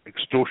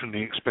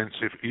extortionately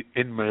expensive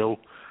in-mail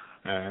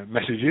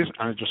messages,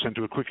 and I just sent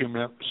them a quick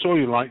email. Saw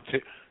you liked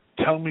it.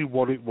 Tell me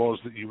what it was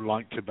that you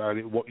liked about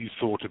it, what you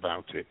thought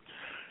about it.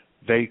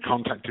 They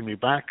contacted me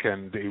back,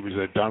 and it was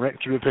a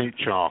director of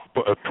HR.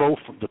 But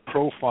the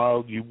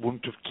profile, you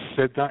wouldn't have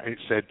said that. It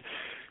said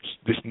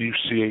this new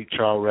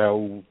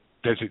CHRL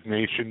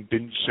designation.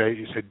 Didn't say,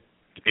 it said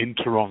in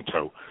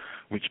Toronto,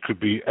 which could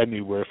be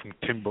anywhere from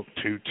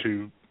Timbuktu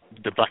to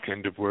the back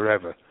end of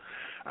wherever.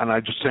 And I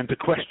just sent a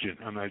question,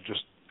 and I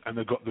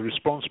got the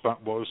response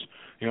back was,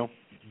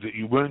 that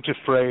you weren't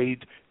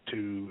afraid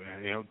to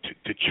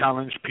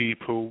challenge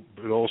people,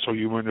 but also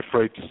you weren't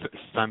afraid to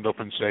stand up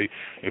and say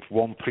if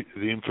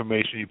the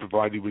information you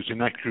provided was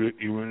inaccurate,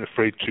 you weren't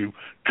afraid to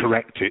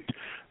correct it.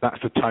 That's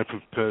the type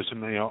of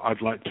person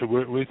I'd like to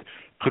work with.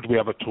 Could we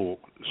have a talk?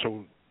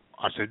 So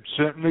I said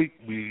certainly.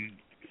 We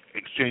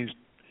exchanged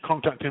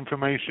contact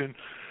information.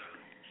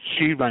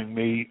 She rang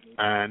me,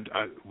 and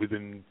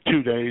within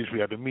 2 days we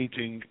had a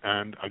meeting,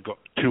 and I got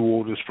 2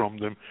 orders from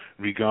them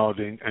and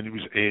it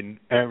was in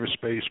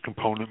aerospace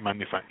component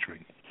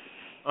manufacturing.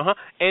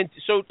 And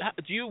so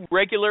do you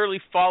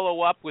regularly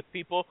follow up with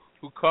people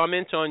who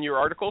comment on your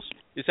articles?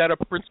 Is that a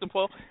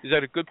principle? Is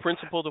that a good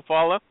principle to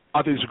follow?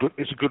 I think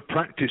it's a good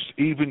practice,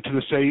 even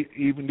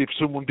if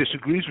someone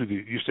disagrees with you,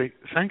 you say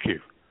thank you.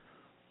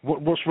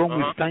 What's wrong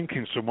with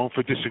thanking someone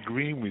for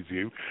disagreeing with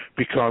you?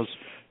 Because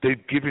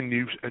they've given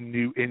you a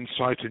new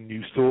insight, a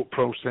new thought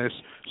process,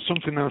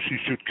 something else you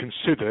should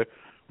consider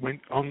when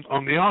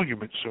on the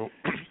argument. So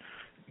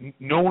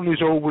no one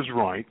is always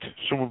right.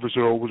 Some of us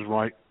are always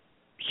right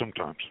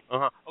sometimes.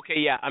 Okay,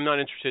 yeah, I'm not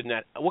interested in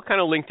that. What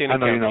kind of LinkedIn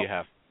account do you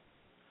have?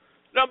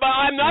 No, but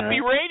I'm not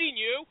berating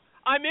you.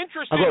 I'm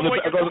interested in what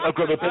you're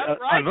talking about,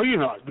 right? I know you're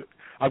not.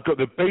 I've got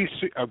the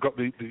basic. I've got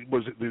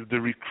the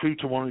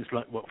recruiter one. It's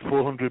like what,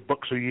 $400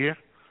 a year.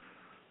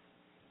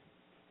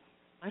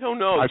 I don't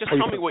know. Just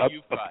tell me what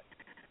you've got.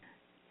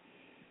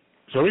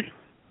 Sorry.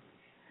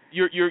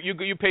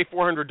 You pay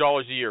 $400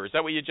 a year. Is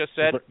that what you just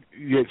said?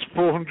 Yeah, it's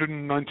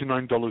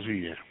 $499 a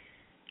year.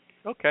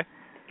 Okay.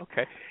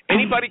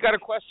 Anybody got a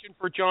question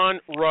for John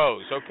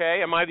Rose?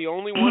 Okay. Am I the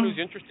only one who's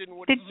interested in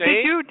what he's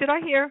saying? Did I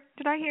hear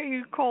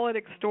you call it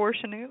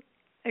extortion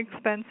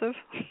expensive?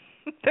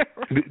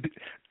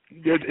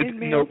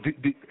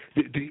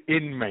 The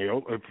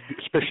in-mail,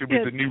 especially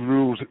with the new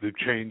rules that they've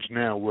changed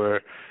now,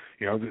 where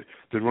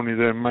they're running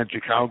their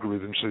magic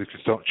algorithm so they can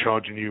start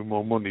charging you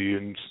more money,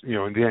 and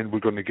in the end we're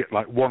going to get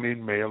like one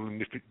in-mail,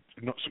 and if it's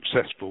not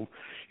successful,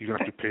 you're going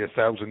to have to pay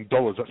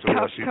 $1,000. That's the way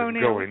I see them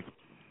going.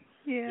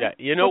 Yeah.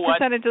 You know what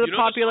percentage of the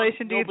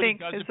population do you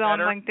think is on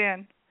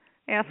LinkedIn?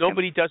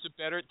 Nobody does it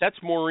better. That's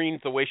Maureen,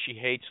 the way she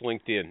hates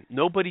LinkedIn.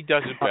 Nobody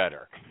does it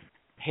better.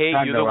 Hate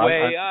you the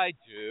way I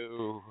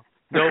do.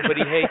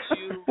 Nobody hates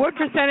you. What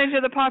percentage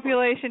of the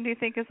population do you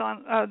think is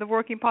on the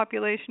working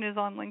population is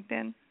on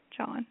LinkedIn,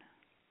 John?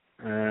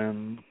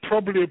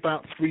 Probably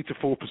about 3 to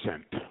 4%.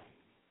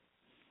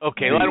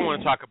 Okay, well, I don't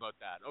want to talk about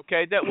that.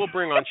 Okay, that we'll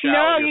bring on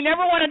Shao. No, you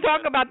never want to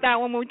talk about that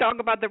when we talk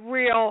about the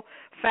real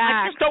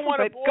facts. I just don't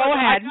want to. Go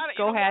ahead.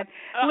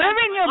 Live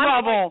in your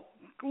bubble.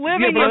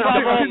 Live in your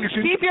bubble.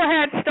 Keep your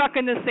head stuck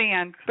in the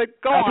sand.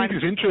 But go on. I think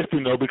it's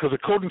interesting, though, because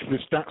according to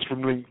the stats from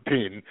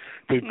LinkedIn,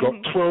 they've got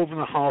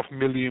 12.5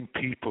 million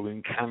people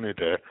in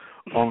Canada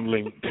on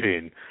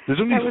LinkedIn. There's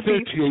only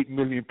 38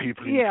 million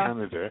people in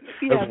Canada,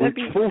 of which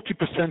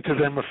 40% of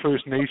them are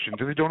First Nations,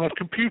 and they don't have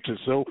computers.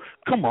 So,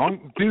 come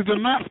on, do the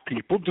math,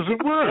 people. Does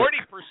it work?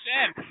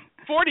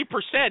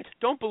 40%.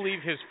 Don't believe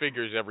his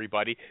figures,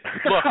 everybody.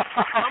 Look,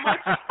 how much?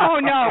 Oh,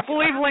 no.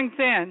 Believe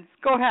LinkedIn.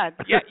 Go ahead.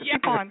 Yeah.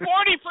 Keep on. 40%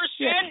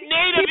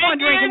 Native Keep on Indians.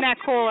 drinking that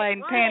Kool-Aid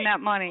and paying that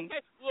money.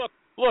 Okay.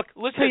 Look,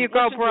 listen. Till you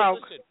go broke.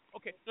 Listen.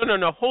 Okay.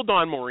 No. Hold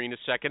on, Maureen, a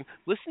second.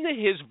 Listen to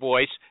his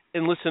voice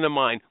and listen to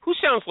mine. Who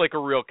sounds like a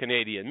real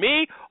Canadian,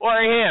 me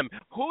or him?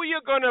 Who you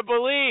going to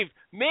believe?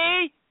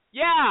 Me?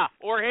 Yeah,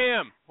 or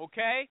him,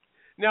 okay?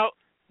 Now,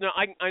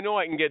 I know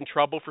I can get in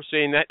trouble for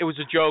saying that. It was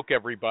a joke,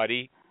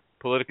 everybody.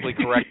 Politically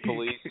correct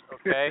police,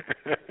 okay?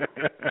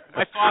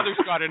 My father's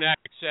got an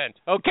accent,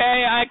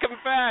 okay? I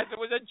confess, it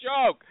was a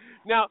joke.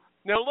 Now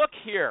look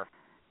here.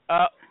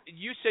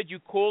 You said you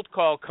cold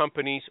call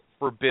companies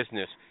for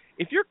business.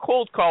 If you're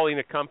cold calling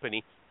a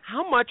company,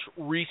 how much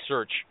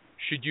research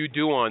should you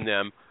do on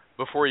them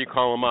before you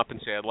call them up and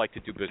say, I'd like to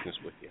do business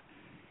with you?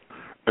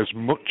 As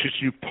much as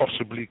you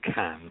possibly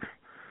can,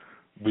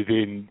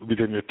 within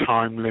a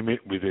time limit,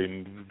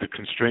 within the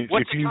constraints.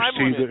 What's if the you time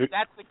see limit?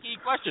 That's the key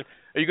question.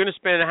 Are you going to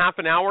spend a half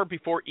an hour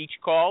before each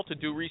call to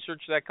do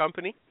research of that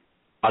company?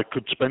 I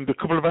could spend a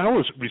couple of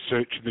hours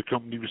researching the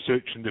company,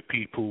 researching the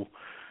people.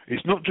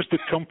 It's not just the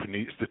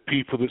company, it's the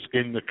people that's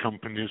in the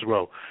company as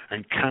well.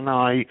 And can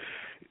I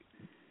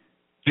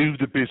do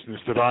the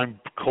business that I'm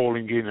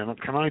calling in, and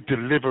can I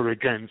deliver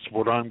against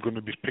what I'm going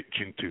to be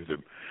pitching to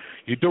them?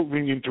 You don't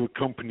ring into a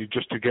company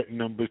just to get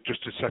numbers,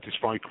 just to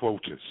satisfy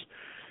quotas.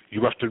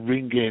 You have to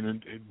ring in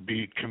and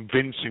be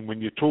convincing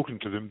when you're talking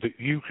to them that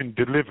you can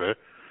deliver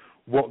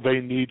what they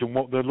need and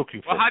what they're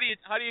looking for. Well, how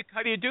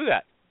do you do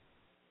that?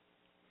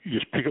 You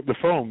just pick up the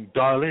phone,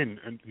 dial in,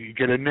 and you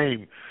get a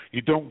name.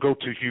 You don't go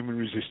to Human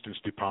Resistance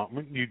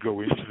Department. You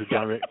go into the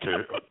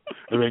director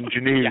of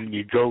engineering. Yeah.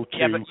 You go to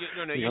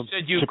but you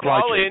said you supply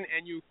call chain. in,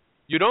 and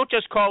you don't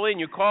just call in.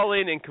 You call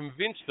in and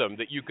convince them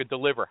that you could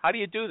deliver. How do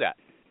you do that?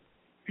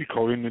 You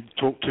call in and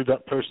talk to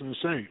that person and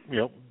say,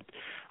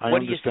 I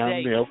what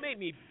understand. do you say? Don't make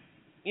me,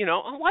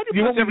 why do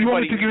you want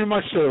everybody? me to give you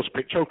my sales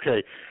pitch?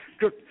 Okay.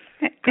 Good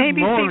ABC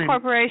morning.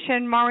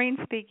 Corporation, Maureen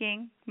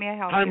speaking. May I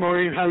help Hi, you?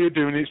 Maureen. How are you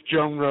doing? It's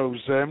John Rose.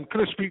 Can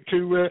I speak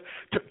to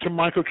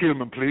Michael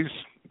Kielman, please,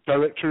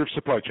 Director of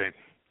Supply Chain?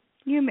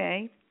 You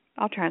may.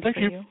 I'll transfer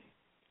Thank you.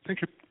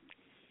 Thank you.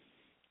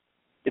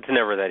 It's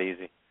never that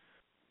easy.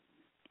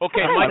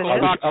 Okay, Michael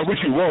Cox. I wish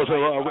he was.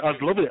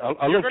 I'd love it.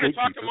 You're going to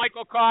talk to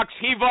Michael Cox.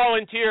 He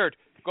volunteered.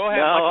 Go ahead,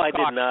 No, Michael I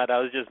Cox. did not. I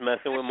was just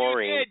messing with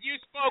Maureen. You did. You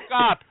spoke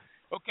up.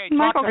 Okay,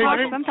 Michael talk to Cox,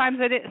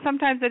 Michael.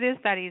 sometimes it is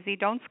that easy.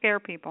 Don't scare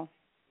people.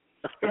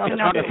 Talk to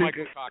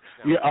Michael Cox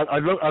now. Yeah,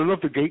 I love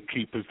the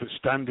gatekeepers that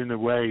stand in the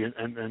way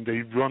and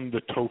they run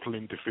the total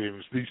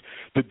interference.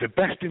 The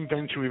best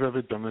invention we've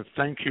ever done, and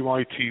thank you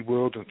IT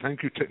world and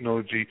thank you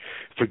technology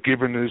for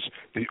giving us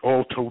the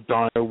auto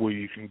dial where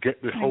you can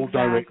get the whole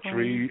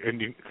directory,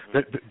 and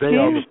they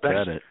are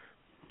the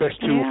best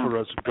tool for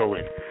us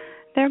going.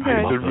 They're good.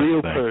 It's a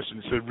real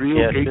person. It's a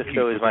real gatekeeper. Yes,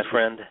 Cisco is my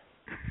friend.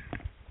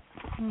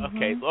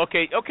 Okay.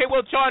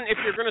 Well, John, if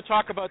you're going to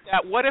talk about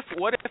that, what if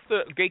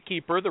the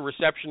gatekeeper, the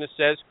receptionist,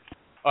 says,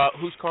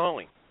 "Who's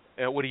calling?"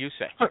 What do you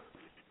say?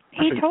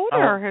 He told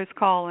her who's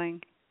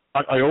calling.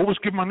 I always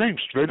give my name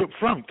straight up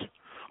front,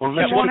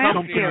 unless it's a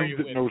company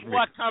that knows me.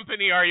 What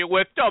company are you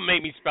with? Don't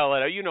make me spell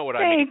it out. You know what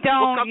I mean. They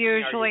don't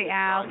usually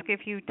ask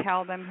if you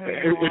tell them who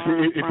you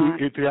are.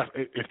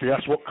 If they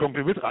ask what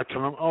company with, I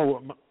tell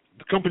them,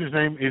 the company's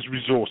name is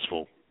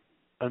Resourceful,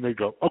 and they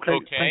go, okay.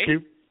 Thank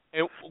you.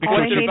 And all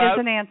they need is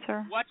an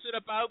answer. What's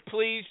it about,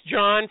 please,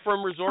 John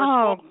from Resourceful?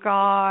 Oh,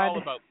 God. What's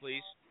the call about,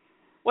 please?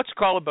 What's the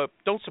call about?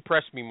 Don't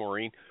suppress me,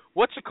 Maureen.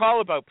 What's the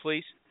call about,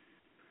 please?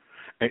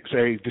 It's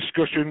a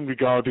discussion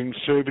regarding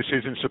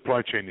services and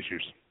supply chain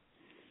issues.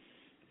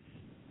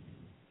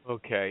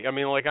 Okay. I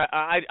mean,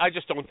 I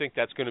just don't think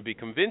that's going to be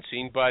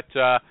convincing, but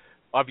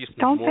obviously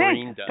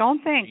Maureen does.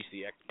 Don't think.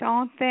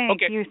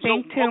 Okay, you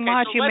think too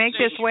much. You make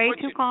this way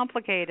too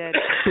complicated.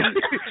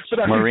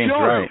 Maureen's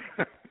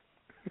right.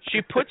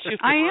 She puts you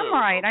through. I am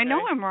right. Okay? I know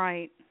I'm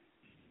right.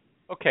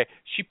 Okay.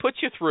 She puts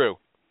you through,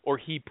 or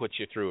he puts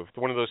you through,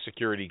 one of those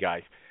security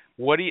guys.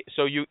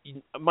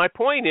 My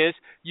point is,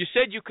 you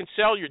said you can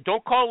sell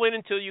don't call in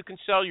until you can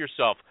sell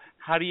yourself.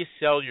 How do you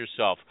sell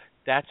yourself?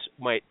 I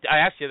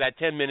asked you that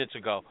 10 minutes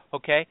ago.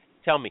 Okay?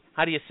 Tell me,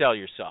 how do you sell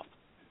yourself?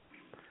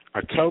 I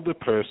tell the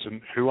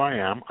person who I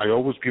am. I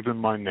always give them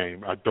my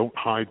name. I don't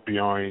hide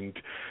behind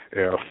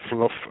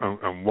fluff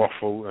and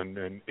waffle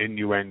and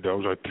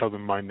innuendos. I tell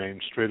them my name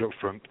straight up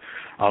front.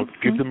 I'll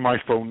give them my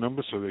phone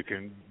number so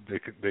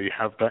they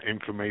have that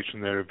information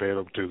there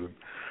available to them.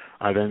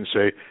 I then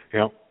say,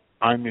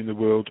 I'm in the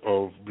world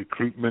of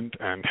recruitment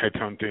and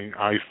headhunting.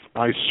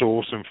 I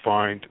source and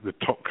find the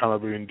top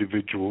caliber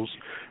individuals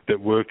that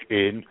work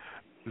in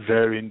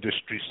their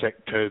industry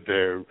sector,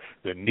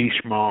 their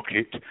niche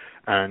market,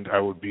 and I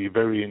would be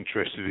very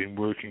interested in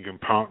working and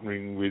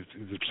partnering with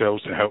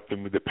themselves to help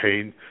them with the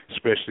pain,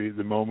 especially at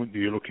the moment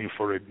you're looking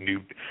for a new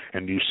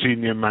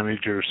senior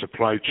manager of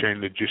supply chain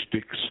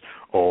logistics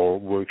or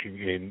working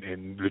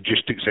in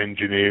logistics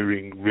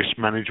engineering, risk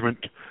management.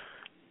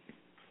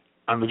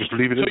 And I'll just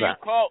leave it at that.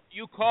 So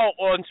you call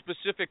on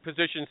specific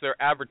positions they're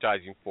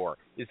advertising for.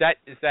 Is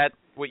that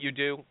what you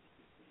do?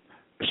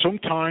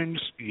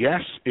 Sometimes, yes,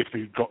 if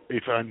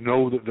I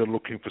know that they're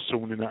looking for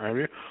someone in that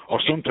area, or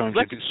sometimes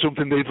if it's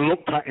something they've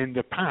looked at in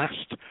the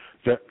past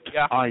that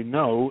I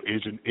know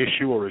is an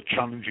issue or a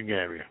challenging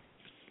area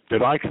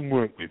that I can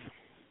work with.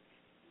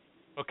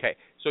 Okay,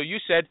 so you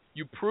said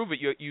you prove it.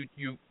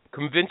 You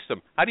convince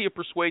them. How do you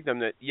persuade them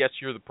that yes,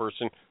 you're the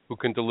person who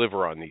can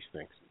deliver on these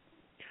things?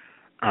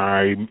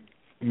 I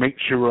make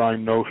sure I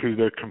know who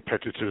their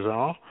competitors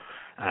are,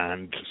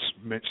 and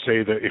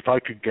say that if I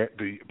could get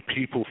the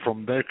people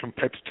from their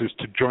competitors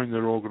to join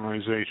their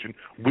organization,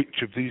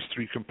 which of these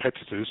three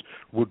competitors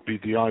would be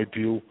the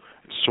ideal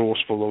source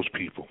for those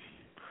people.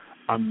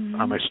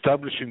 I'm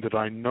establishing that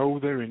I know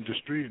their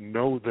industry,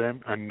 know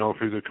them, and know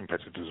who their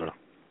competitors are.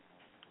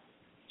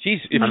 Geez,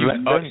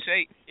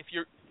 if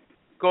you're,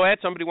 go ahead.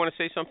 Somebody want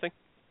to say something?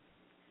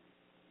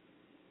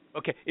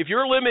 Okay, if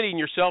you're limiting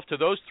yourself to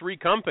those 3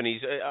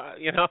 companies,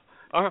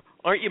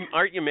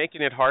 aren't you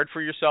making it hard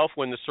for yourself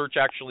when the search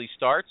actually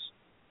starts?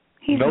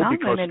 He's not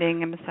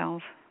limiting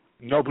himself.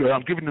 No, but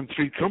I'm giving them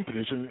 3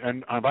 companies,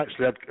 and I've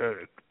actually had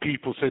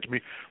people say to me,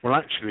 well,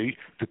 actually,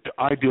 the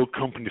ideal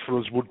company for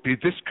us would be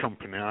this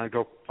company. And I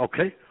go,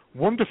 okay,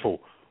 wonderful.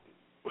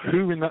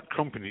 Who in that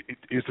company?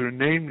 Is there a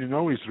name you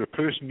know? Is there a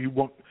person you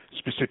want,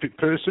 specific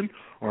person,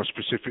 or a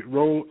specific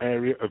role,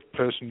 area of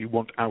person you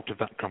want out of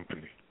that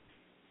company?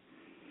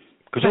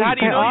 Because how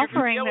do you know you're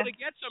going to be able to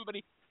get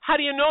somebody? How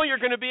do you know you're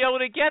going to be able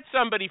to get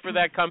somebody for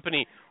that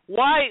company?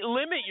 Why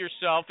limit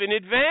yourself in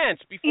advance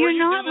before you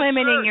do the search? You're not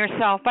limiting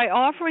yourself by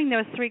offering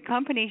those 3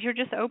 companies. You're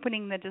just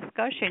opening the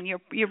discussion.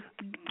 You're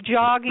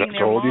jogging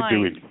their minds. That's all you're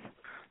doing.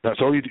 That's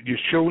all you do.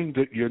 You're showing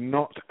that you're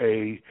not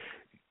a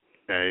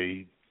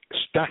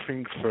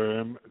staffing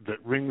firm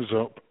that rings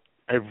up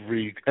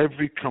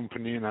every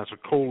company and has a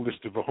call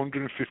list of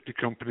 150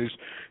 companies.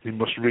 You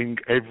must ring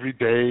every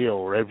day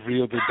or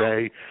every other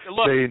day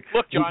saying,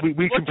 look, John,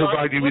 we can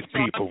provide you with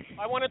people.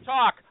 I want to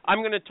talk. I'm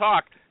going to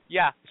talk.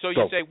 Yeah, so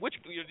you say,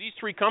 these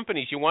 3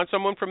 companies, you want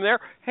someone from there?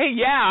 Hey,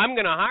 yeah, I'm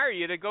going to hire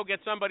you to go get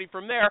somebody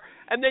from there,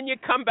 and then you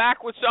come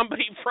back with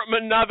somebody from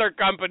another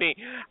company.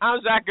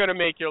 How's that going to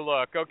make you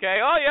look, okay?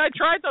 Oh, yeah, I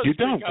tried those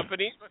 3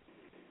 companies.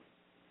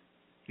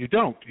 You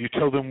don't. You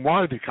tell them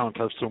why they can't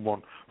have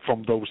someone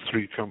from those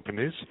 3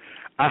 companies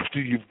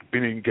after you've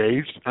been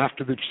engaged,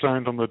 after they've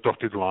signed on the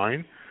dotted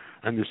line,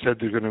 and they said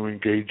they're going to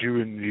engage you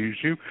and use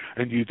you,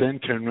 and you then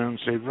turn around and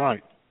say,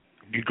 right,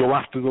 you go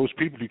after those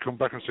people. You come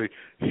back and say,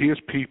 here's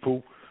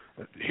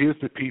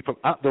the people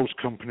at those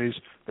companies.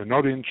 They're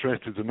not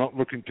interested. They're not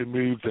looking to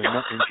move. They're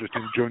not interested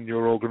in joining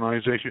your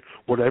organization.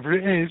 Whatever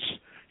it is,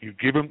 you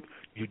give them.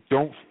 You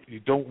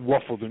don't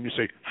waffle them. You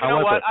say,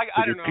 however,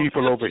 there's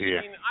people over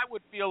here. I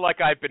would feel like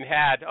I've been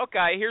had.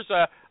 Okay, here's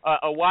a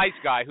wise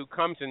guy who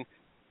comes and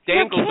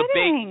dangles a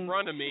bait in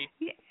front of me.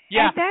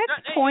 Yeah. At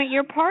that point,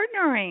 you're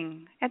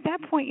partnering. At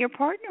that point, you're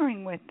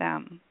partnering with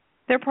them.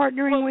 They're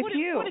partnering with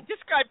you. What did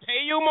this guy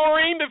pay you,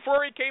 Maureen,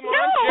 before he came on?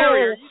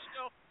 No.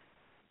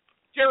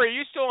 Jerry, are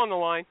you still on the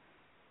line?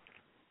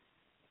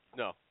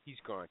 No, he's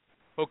gone.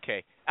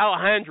 Okay.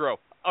 Alejandro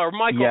or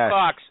Michael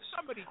Cox,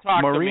 somebody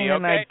talk to me, Maureen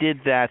and I did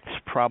that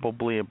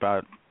probably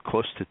about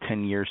close to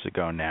 10 years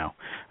ago now.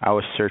 I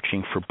was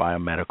searching for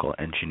biomedical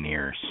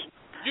engineers.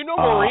 Did you know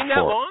Maureen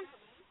that long?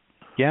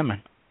 Yeah,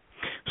 man.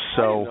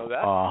 So, I didn't know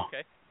that.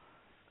 Okay.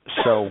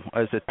 So,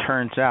 as it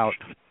turns out,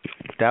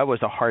 that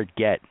was a hard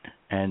get,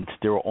 and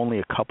there were only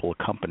a couple of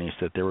companies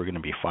that they were going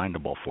to be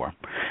findable for.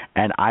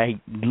 And I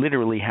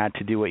literally had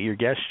to do what your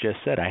guest just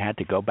said. I had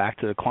to go back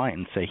to the client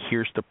and say,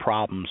 here's the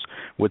problems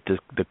with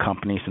the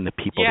companies and the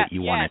people that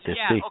you wanted to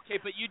see. Okay,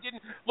 but you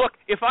didn't. Look,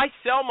 if I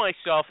sell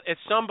myself as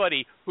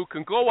somebody who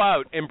can go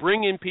out and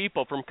bring in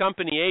people from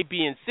company A,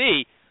 B, and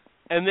C,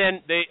 and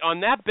then they,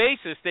 on that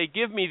basis, they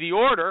give me the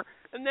order,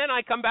 and then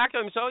I come back to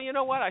them and say, oh, you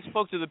know what? I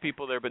spoke to the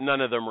people there, but none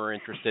of them are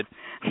interested.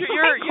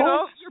 You're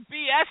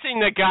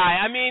BSing the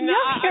guy. I mean, no,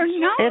 you're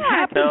not. It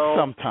happens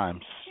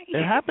sometimes.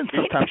 It happens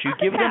sometimes. You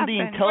give them the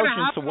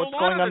intelligence of what's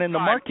going on in the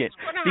market,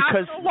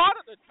 because a lot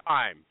of the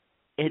time.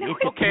 It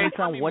depends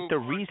on what the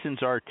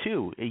reasons are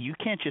too. You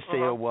can't just say,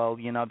 "Oh, well,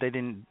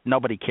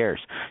 nobody cares."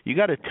 You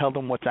got to tell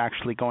them what's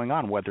actually going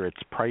on, whether it's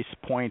price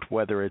point,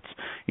 whether it's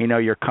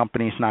your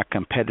company's not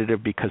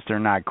competitive because they're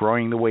not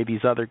growing the way these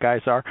other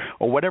guys are,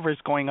 or whatever is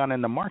going on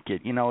in the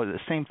market. The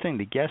same thing.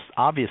 The guest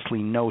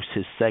obviously knows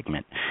his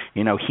segment.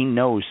 He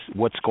knows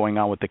what's going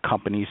on with the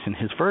companies in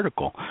his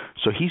vertical,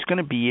 so he's going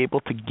to be able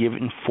to give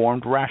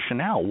informed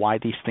rationale why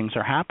these things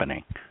are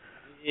happening.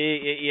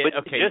 Yeah,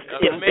 okay.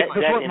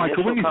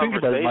 Michael, when you think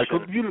about it,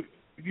 Michael,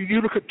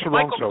 you look at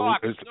Toronto. Michael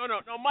Cox.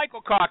 No,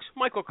 Michael Cox.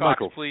 Michael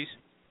Cox, please.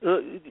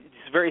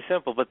 It's very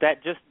simple, but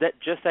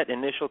that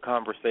initial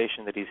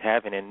conversation that he's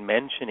having and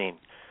mentioning,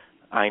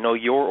 I know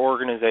your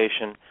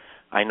organization,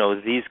 I know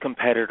these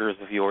competitors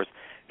of yours,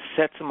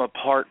 sets him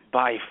apart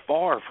by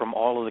far from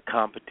all of the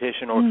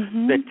competition or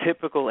the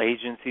typical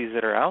agencies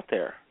that are out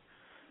there.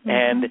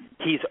 And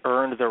he's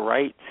earned the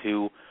right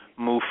to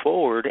move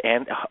forward,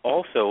 and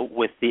also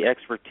with the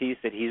expertise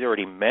that he's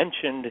already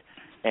mentioned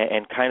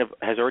and kind of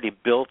has already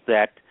built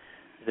that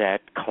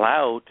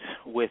clout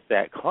with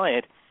that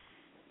client,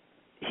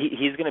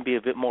 he's going to be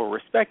a bit more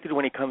respected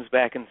when he comes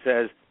back and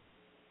says,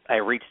 I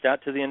reached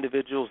out to the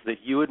individuals that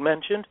you had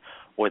mentioned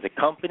or the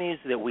companies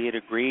that we had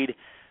agreed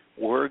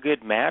were a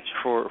good match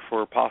for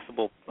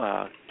possible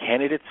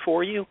candidates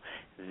for you.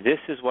 This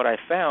is what I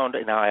found,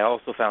 and now I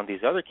also found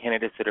these other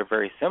candidates that are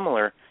very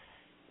similar.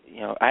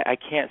 I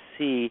can't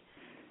see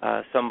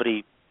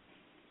somebody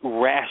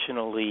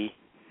rationally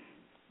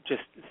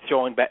just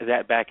throwing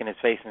that back in his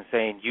face and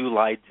saying, you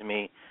lied to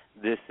me.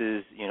 This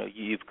is,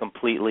 you've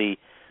completely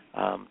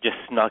just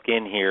snuck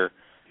in here.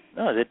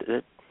 No,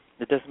 that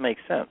doesn't make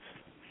sense.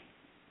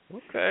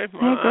 Okay.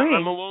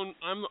 I'm alone.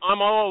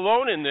 I'm all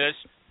alone in this.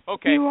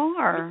 Okay. You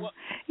are.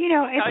 It's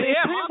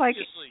kind of like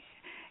obviously.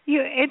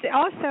 It's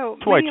also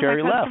that's why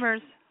Jerry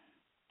left.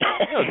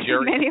 No,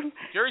 Jerry.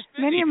 Jerry's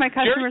busy. Many of my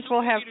customers Jerry's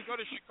will have to go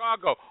to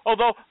Chicago.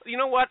 Although, you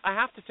know what? I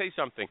have to say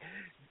something.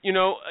 You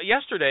know,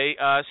 yesterday,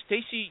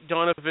 Stacy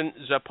Donovan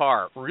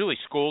Zapar really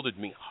scolded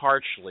me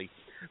harshly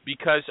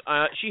because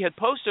she had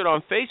posted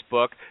on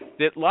Facebook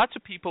that lots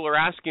of people are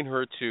asking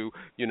her to,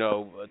 you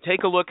know,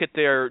 take a look at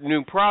their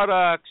new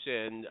products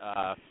and,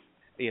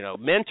 you know,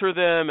 mentor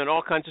them and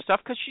all kinds of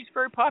stuff because she's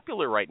very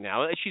popular right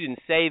now. She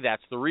didn't say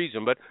that's the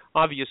reason, but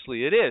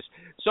obviously it is.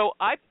 So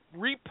I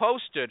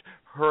reposted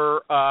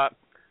her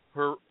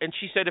and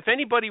she said, if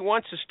anybody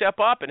wants to step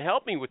up and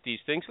help me with these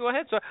things, go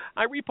ahead. So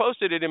I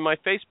reposted it in my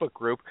Facebook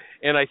group,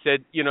 and I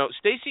said, you know,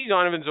 Stacy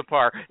Donovan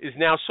Zapar is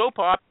now so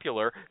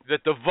popular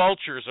that the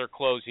vultures are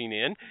closing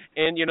in,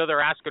 and, you know,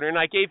 they're asking her, and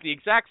I gave the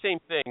exact same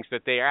things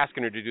that they're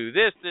asking her to do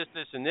this,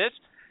 and this,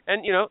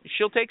 and, you know,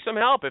 she'll take some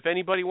help if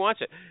anybody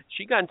wants it.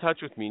 She got in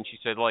touch with me, and she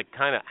said, like,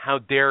 kind of, how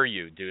dare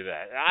you do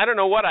that? I don't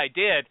know what I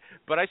did,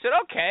 but I said,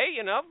 okay,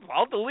 you know,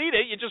 I'll delete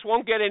it. You just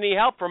won't get any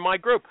help from my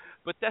group.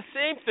 But the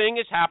same thing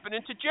is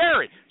happening to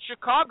Jerry.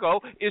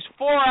 Chicago is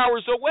 4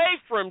 hours away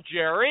from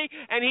Jerry,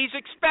 and he's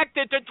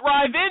expected to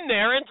drive in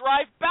there and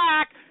drive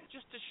back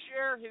just to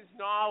share his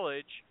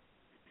knowledge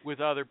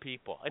with other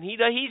people. And he's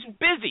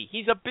busy.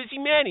 He's a busy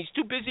man. He's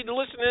too busy to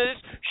listen to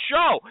this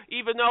show,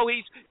 even though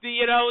he's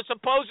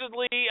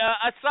supposedly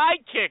a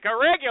sidekick, a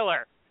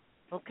regular.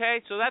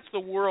 Okay, so that's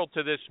the world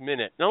to this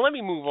minute. Now let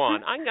me move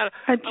on.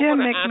 Jim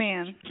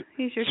McMahon.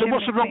 He's your so Jim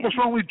McMahon. what's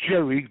wrong with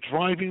Jerry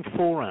driving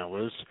 4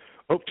 hours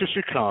up to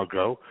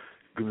Chicago,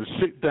 going to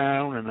sit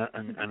down and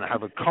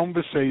have a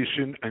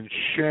conversation and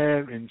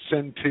share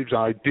incentives,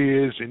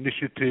 ideas,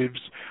 initiatives,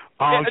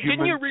 arguments?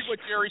 Didn't you read what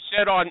Jerry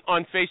said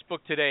on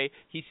Facebook today?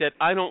 He said,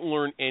 I don't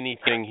learn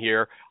anything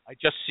here. I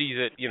just see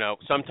that, you know,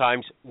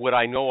 sometimes what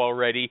I know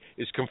already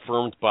is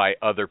confirmed by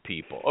other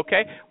people,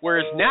 okay?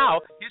 Whereas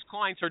now his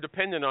clients are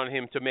dependent on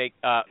him to make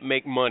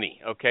money,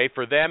 okay,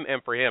 for them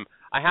and for him.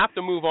 I have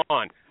to move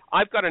on.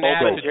 I've got an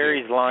ad.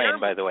 Jerry's lying,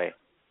 by the way.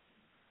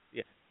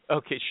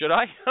 Okay, should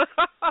I?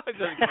 Is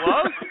it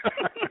closed?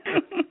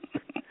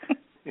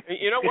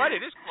 You know what?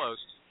 It is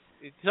closed.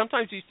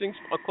 Sometimes these things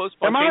are closed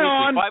spontaneously.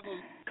 Am I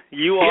on?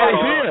 You are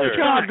on.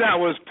 God, that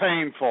was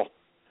painful.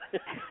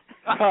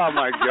 Oh,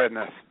 my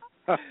goodness.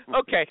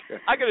 Okay,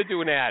 I got to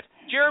do an ad.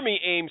 Jeremy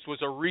Ames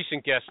was a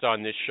recent guest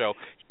on this show.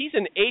 He's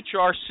an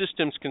HR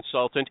systems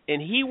consultant,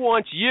 and he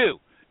wants you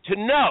to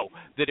know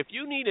that if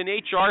you need an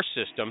HR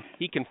system,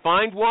 he can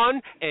find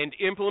one and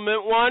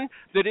implement one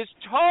that is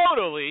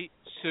totally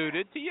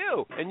suited to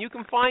you. And you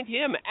can find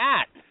him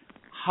at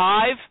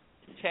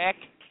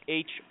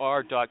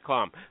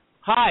HiveTechHR.com.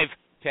 Hive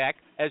Tech,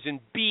 as in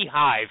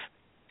beehive,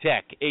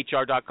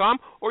 techhr.com,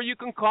 or you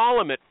can call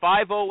him at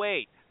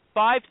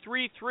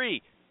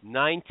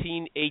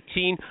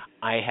 508-533-1918.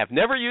 I have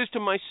never used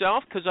him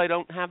myself because I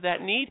don't have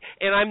that need,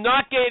 and I'm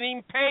not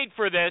getting paid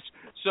for this.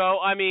 So,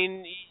 I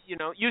mean, you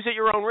know, use at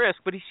your own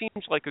risk, but he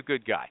seems like a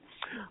good guy.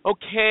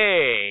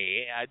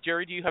 Okay.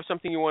 Jerry, do you have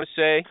something you want to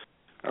say?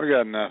 I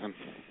got nothing.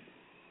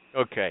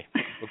 Okay.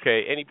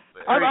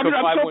 I'm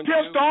so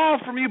pissed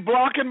off from you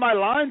blocking my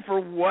line for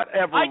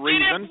whatever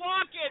reason. I didn't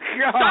block it.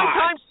 God.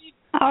 Sometimes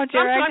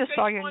Jerry, I just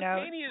saw your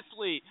note.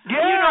 Yeah,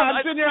 I'm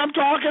sitting here, I'm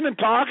talking and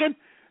talking.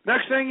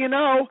 Next thing you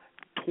know,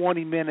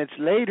 20 minutes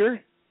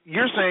later,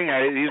 you're saying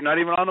he's not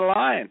even on the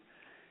line.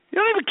 You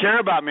don't even care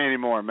about me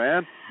anymore,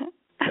 man.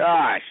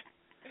 Gosh.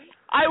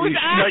 I was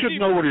actually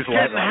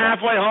getting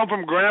halfway home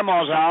from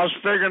Grandma's house,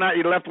 figuring out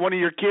you left one of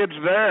your kids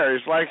there.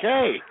 It's like,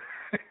 hey,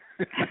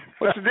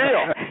 what's the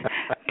deal?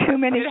 Too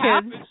many kids.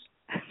 Happens.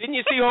 Didn't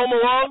you see Home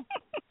Alone?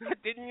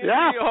 Didn't you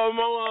see Home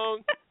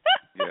Alone?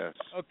 Yes.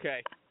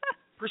 Okay.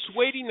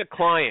 Persuading the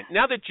client.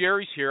 Now that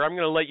Jerry's here, I'm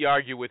going to let you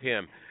argue with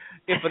him.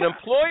 If an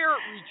employer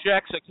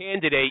rejects a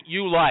candidate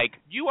you like,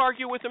 do you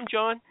argue with him,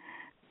 John?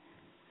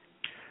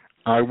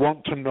 I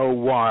want to know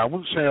why. I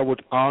wouldn't say I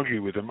would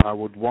argue with them. I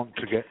would want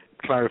to get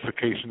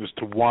clarification as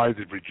to why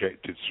they've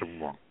rejected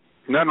someone.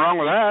 Nothing wrong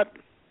with that.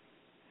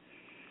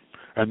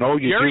 And all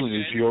you're doing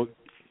is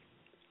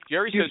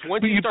Jerry says,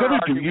 when you start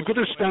arguing, you've got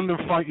to stand and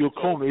fight your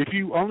corner. If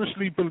you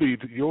honestly believe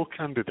that your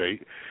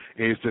candidate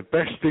is the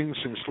best thing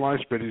since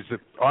sliced bread, is the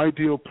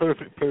ideal,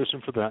 perfect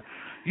person for that,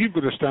 you've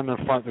got to stand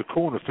and fight the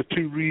corner for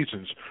two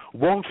reasons.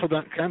 One, for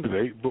that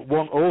candidate, but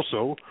one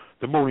also,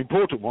 the more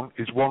important one,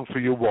 is one for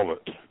your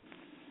wallet.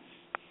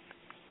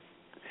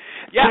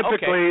 Yeah,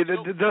 typically,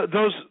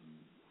 those,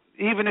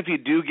 even if you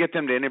do get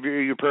them to interview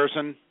your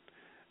person,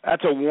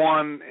 that's a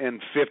 1 in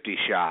 50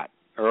 shot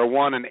or a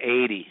 1 in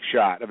 80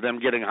 shot of them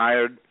getting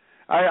hired.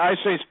 I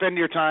say spend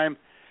your time,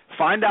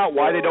 find out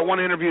why they don't want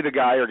to interview the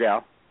guy or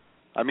gal.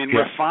 I mean,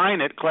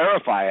 refine it,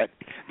 clarify it,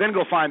 then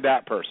go find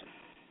that person.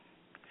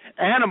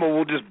 Animal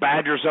will just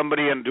badger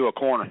somebody into a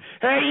corner.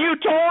 Hey, you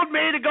told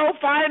me to go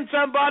find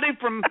somebody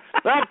from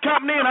that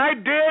company, and I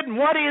did, and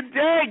what do you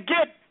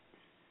get?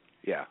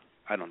 Yeah,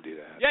 I don't do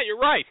that. Yeah, you're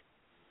right.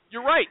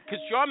 You're right, because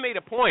John made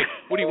a point.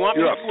 Would he want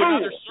me to do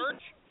another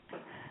search?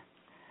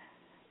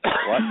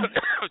 What?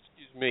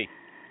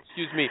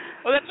 Excuse me.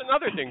 Oh, that's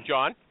another thing,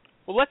 John.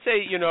 Well, let's say,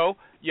 you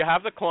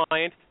have the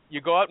client,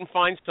 you go out and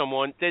find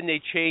someone, then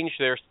they change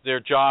their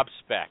job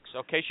specs.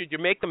 Okay, should you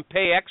make them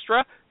pay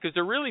extra because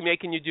they're really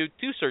making you do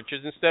 2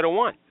 searches instead of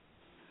 1?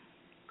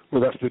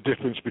 Well, that's the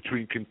difference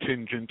between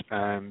contingent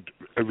and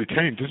a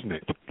retained, isn't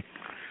it?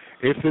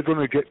 If they're going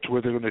to get to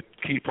where they're going to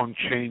keep on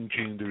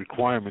changing the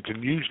requirement,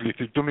 and usually if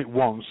they've done it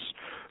once,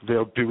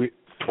 they'll do it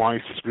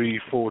twice, 3,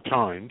 4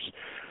 times,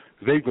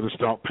 they've got to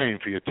start paying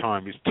for your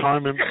time. It's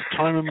time and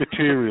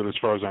material as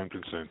far as I'm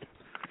concerned.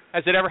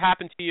 Has it ever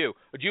happened to you?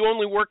 Do you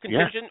only work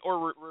contingent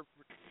or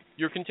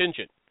you're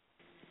contingent?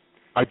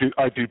 I do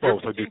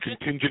both. I do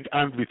contingent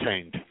and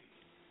retained.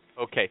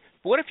 Okay.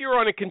 But what if you're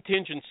on a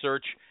contingent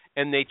search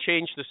and they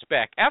change the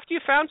spec? After you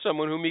found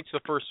someone who meets the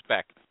first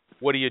spec,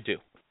 what do?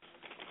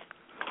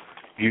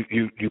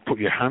 You put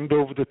your hand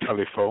over the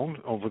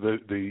telephone, over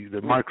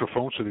the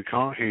microphone so they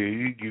can't hear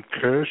you. You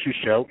curse, you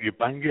shout, you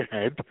bang your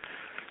head.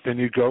 Then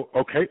you go,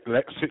 okay,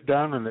 let's sit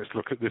down and let's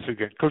look at this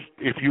again. Because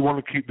if you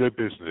want to keep their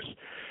business,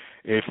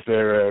 if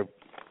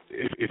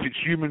it's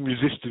human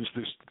resistance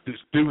that's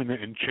doing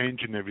it and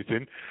changing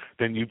everything,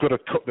 then you've got to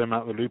cut them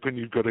out of the loop, and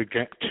you've got to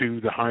get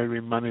to the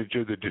hiring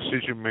manager, the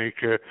decision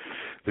maker,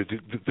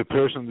 the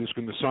person that's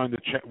going to sign the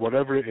check,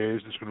 whatever it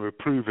is, that's going to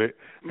approve it,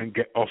 and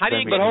get off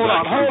them. But hold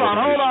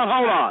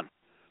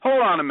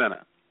on a minute.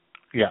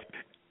 Yeah.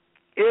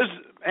 Is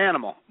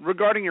Animal,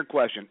 regarding your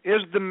question,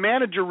 is the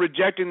manager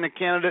rejecting the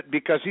candidate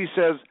because he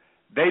says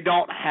they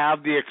don't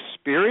have the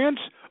experience?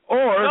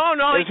 Or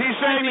is he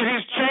saying that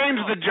he's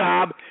changed the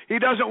job, he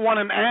doesn't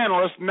want an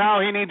analyst, now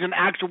he needs an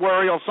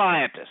actuarial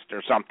scientist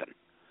or something?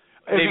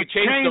 Is he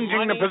changing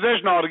the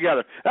position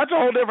altogether? That's a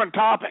whole different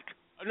topic.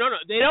 No,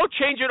 they don't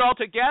change it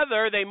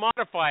altogether. They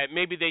modify it.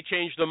 Maybe they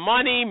change the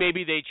money.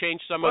 Maybe they change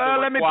some of the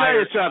Well, let me tell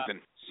you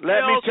something.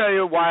 Let me tell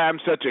you why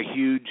I'm such a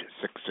huge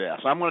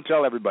success. I'm going to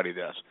tell everybody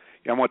this.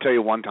 I'm going to tell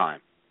you one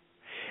time.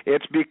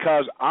 It's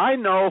because I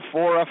know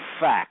for a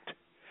fact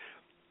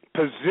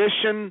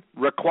position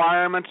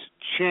requirements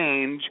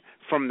change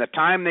from the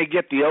time they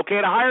get the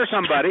okay to hire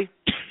somebody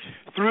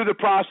through the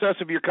process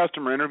of your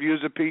customer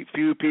interviews a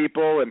few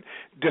people, and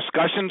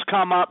discussions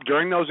come up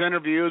during those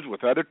interviews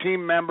with other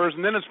team members,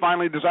 and then it's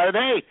finally decided,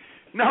 hey,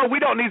 no, we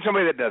don't need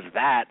somebody that does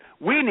that.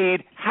 We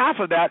need half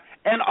of that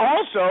and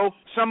also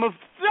some of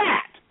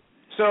that.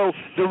 So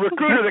the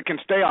recruiter that can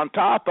stay on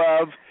top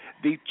of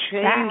the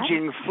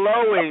changing,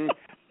 flowing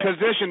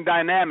position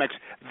dynamics,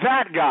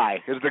 that guy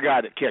is the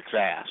guy that kicks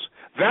ass.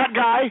 That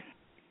guy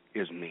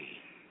is me.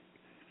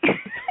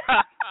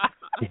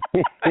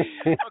 Is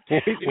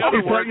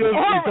that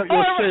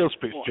your sales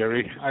pitch,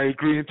 Jerry? I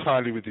agree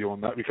entirely with you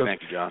on that, because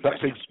thank you, John. That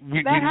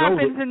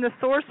happens in the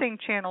sourcing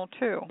channel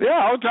too.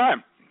 Yeah, all the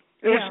time.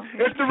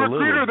 It's the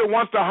recruiter that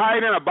wants to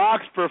hide in a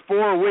box for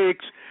 4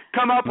 weeks,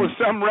 come up with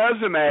some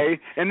resume,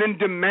 and then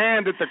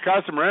demand that the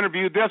customer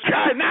interview this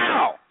guy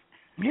now.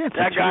 Yeah,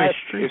 that guy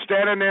is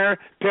standing there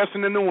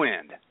pissing in the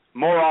wind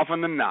more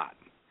often than not.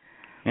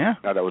 Yeah.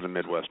 No, that was a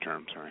Midwest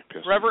term. Sorry.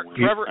 Trevor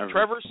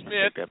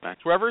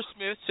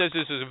Smith says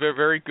this is a very,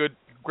 very good,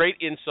 great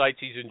insights.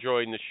 He's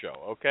enjoying the show.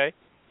 Okay,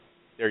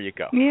 there you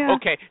go. Yeah.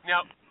 Okay,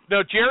 now,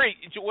 Jerry,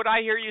 what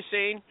I hear you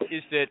saying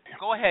is that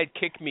go ahead,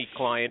 kick me,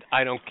 client.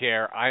 I don't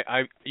care.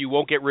 You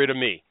won't get rid of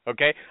me.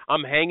 Okay,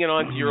 I'm hanging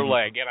on to your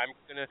leg, and I'm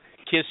gonna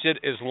kiss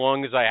it as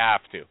long as I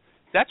have to.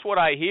 That's what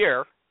I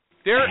hear.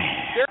 They're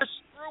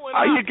screwing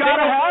up. You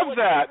gotta have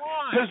that.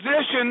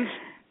 Positions,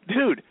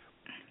 dude.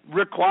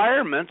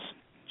 Requirements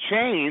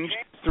change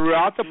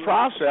throughout the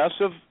process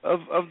of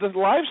the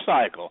life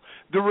cycle.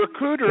 The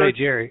recruiter,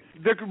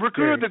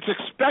 that's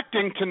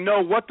expecting to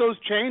know what those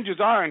changes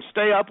are and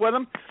stay up with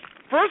them.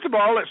 First of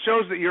all, it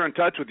shows that you're in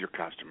touch with your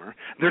customer.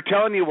 They're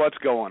telling you what's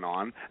going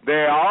on.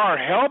 They are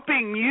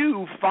helping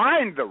you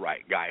find the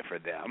right guy for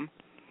them.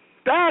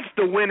 That's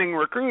the winning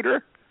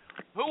recruiter.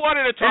 Who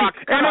wanted to talk?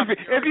 And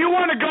if you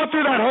want to go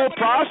through that whole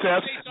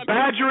process,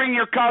 badgering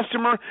your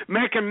customer,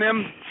 making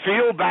them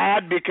feel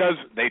bad because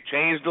they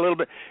changed a little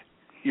bit,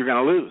 you're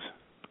going to lose.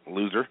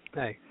 Loser.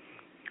 Hey,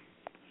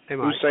 Mike.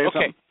 Who's saying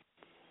something?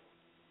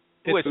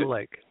 It's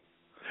Blake.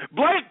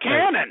 Blake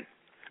Cannon.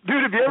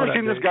 Dude, have you ever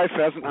seen this guy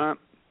pheasant hunt?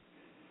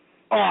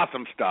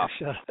 Awesome stuff.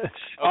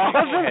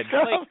 Awesome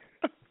stuff.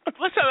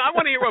 Listen, I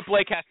want to hear what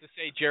Blake has to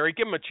say, Jerry.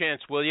 Give him a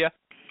chance, will you?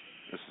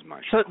 This is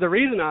my show. So the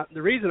reason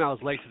I was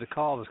late to the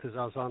call was because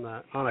I was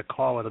on a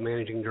call with a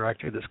managing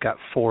director that's got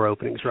 4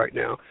 openings right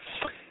now.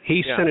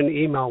 He sent an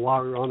email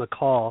while we were on the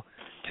call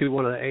to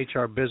one of the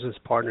HR business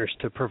partners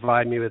to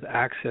provide me with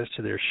access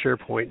to their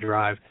SharePoint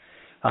drive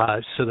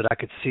so that I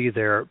could see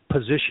their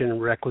position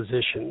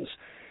requisitions,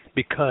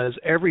 because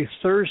every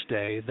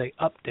Thursday they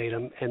update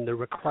them and the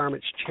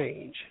requirements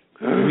change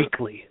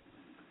weekly.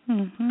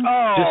 Mm-hmm.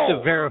 Just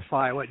to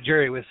verify what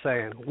Jerry was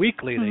saying.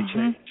 Weekly they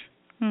change.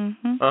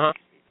 Mm-hmm. Uh-huh.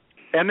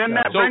 And then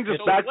that brings us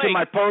back to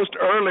my post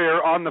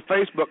earlier on the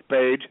Facebook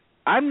page.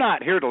 I'm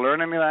not here to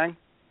learn anything.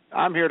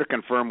 I'm here to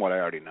confirm what I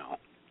already know.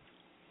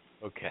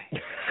 Okay.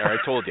 I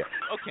told you.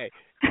 Okay.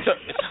 So,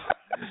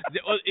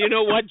 you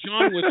know what?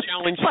 John was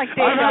challenged. Like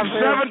I've had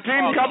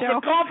 17 cups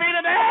of coffee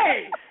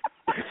today.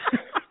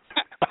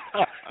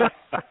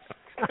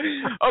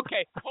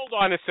 Okay, hold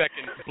on a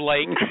second,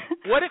 Blake.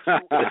 What if you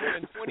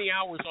spend 20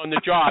 hours on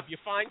the job, you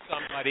find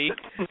somebody,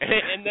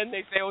 and then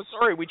they say, "Oh,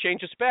 sorry, we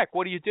changed the spec."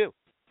 What do you do?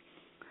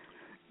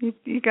 You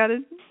got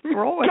to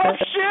roll with Tough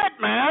it. shit,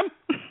 man.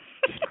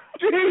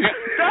 Jeez,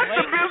 that's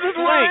the business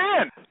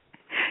we're in.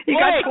 You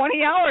got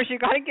 20 hours. You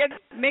got to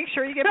make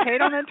sure you get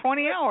paid on the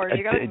 20 hours.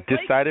 You got to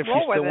decide if you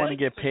still want to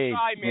get paid.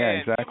 Try,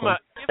 yeah, exactly.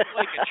 Give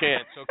Blake a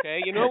chance,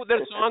 okay? You know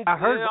that song. I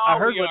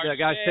heard what that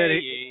guy said.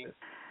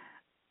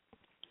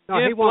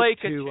 He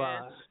wants to.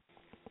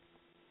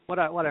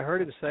 What I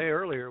heard him say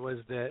earlier was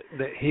that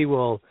he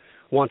will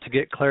want to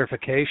get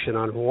clarification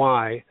on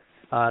why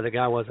the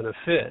guy wasn't a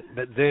fit.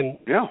 But then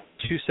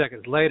 2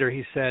 seconds later,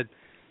 he said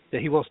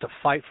that he wants to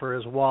fight for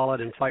his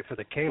wallet and fight for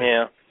the candidate.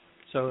 Yeah.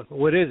 So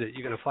what is it?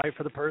 You going to fight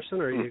for the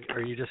person, or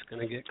are you just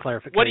going to get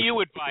clarification? What do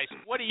you advise?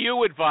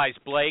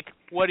 Blake?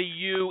 What do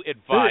you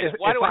advise?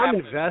 If I'm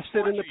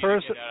invested in the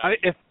person,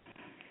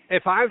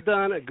 if I've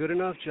done a good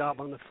enough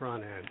job on the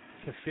front end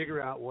to figure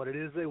out what it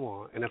is they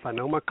want, and if I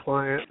know my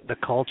client, the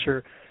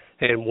culture,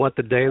 and what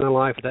the day in the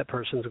life of that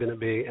person is going to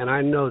be, and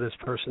I know this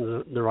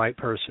person's the right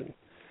person,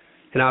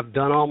 and I've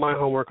done all my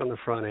homework on the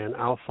front end,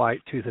 I'll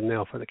fight tooth and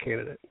nail for the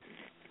candidate.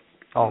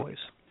 Always.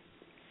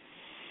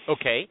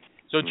 Okay.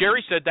 So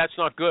Jerry said that's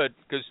not good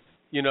because,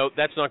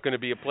 that's not going to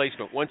be a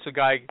placement. Once a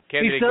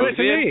candidate goes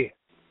in.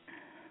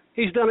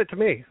 He's done it to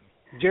me.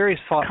 Jerry's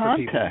fought for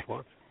people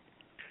before.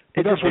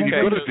 But that's what you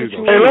got to do.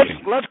 Hey,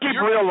 let's keep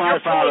real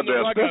life out of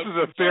this. This is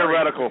a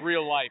theoretical.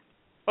 Real life.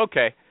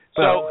 Okay.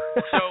 So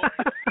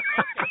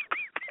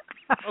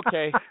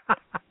okay.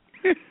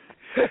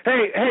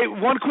 Hey,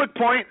 one quick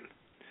point.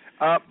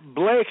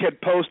 Blake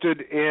had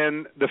posted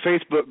in the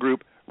Facebook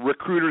group,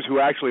 Recruiters Who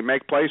Actually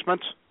Make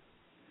Placements,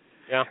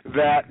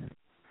 that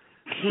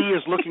he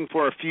is looking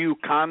for a few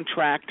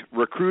contract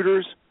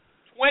recruiters.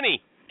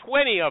 20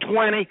 of them.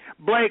 20.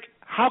 Blake,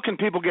 how can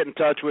people get in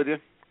touch with you?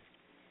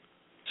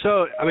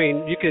 So,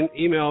 you can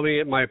email me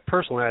at my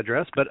personal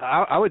address, but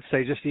I would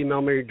say just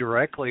email me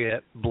directly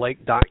at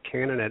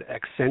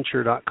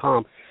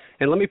blake.cannon@accenture.com.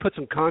 And let me put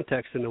some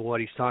context into what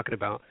he's talking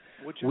about.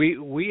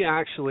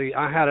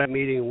 I had a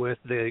meeting with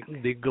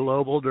the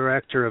global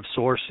director of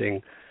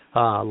sourcing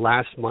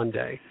last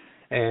Monday,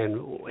 and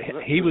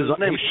he was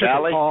on a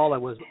call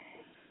and was.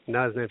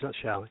 No, his name's not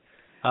Shally.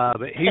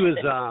 But he was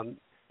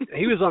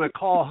on a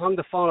call, hung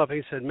the phone up, and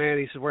he said,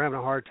 we're having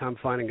a hard time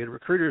finding good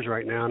recruiters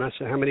right now. And I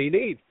said, how many do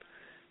you need?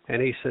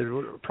 And he said,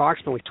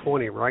 approximately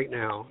 20 right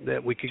now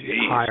that we could get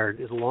hired,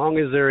 as long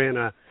as they're in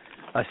a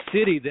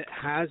city that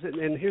has it.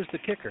 And here's the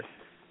kicker.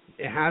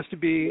 It has to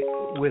be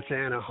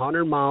within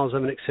 100 miles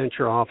of an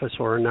Accenture office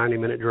or a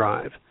 90-minute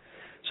drive.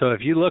 So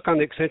if you look on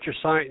the Accenture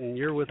site and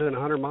you're within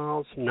 100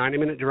 miles,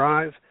 90-minute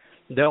drive,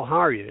 they'll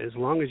hire you as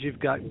long as you've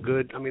got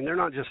good. They're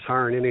not just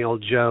hiring any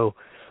old Joe,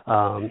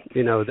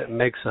 that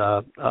makes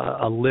a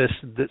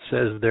list that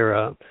says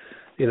they're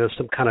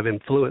some kind of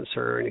influencer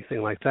or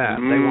anything like that.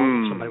 They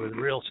want somebody with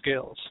real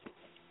skills.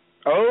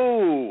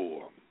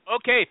 Oh.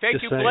 Okay,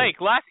 thank you, Blake.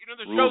 The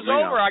show's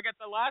over. I got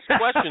the last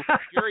question.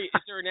 Jerry,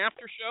 is there an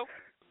after show?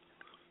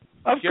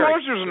 Of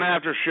course there's an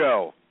after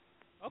show.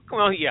 Oh,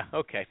 well, yeah,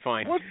 okay,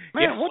 fine. What's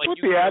with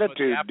the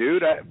attitude,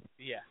 dude?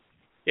 Yeah,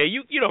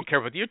 you don't care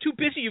about it. You're too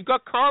busy. You've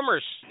got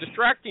commerce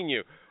distracting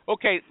you.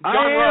 Okay, John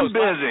I am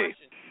Rose. busy.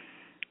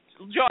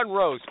 John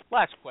Rose,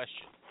 last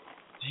question.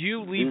 Do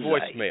you leave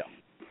voicemail?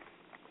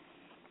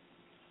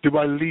 Do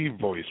I leave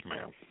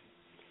voicemail?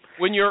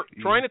 When you're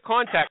trying to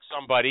contact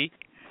somebody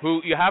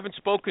who you haven't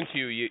spoken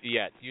to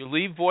yet, do you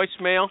leave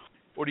voicemail,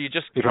 or do you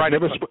just if I've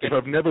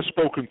never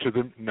spoken to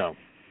them, no.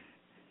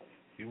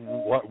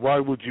 Why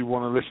would you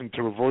want to listen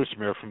to a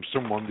voicemail from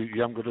someone that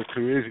you haven't got a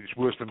clue is? It's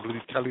worse than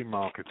bloody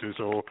telemarketers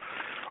or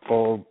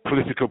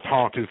political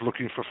parties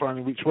looking for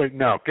finding which way.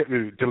 No, get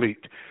rid of it,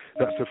 delete.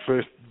 That's the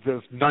first.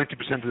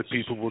 90% of the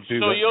people will do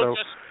that.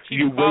 So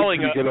you wait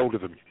till you get hold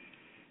of them.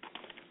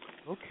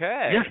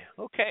 Okay. Yeah.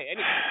 Okay.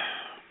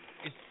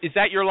 Is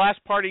that your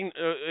last parting?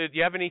 Do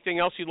you have anything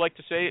else you'd like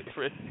to say at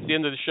the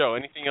end of the show?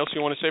 Anything else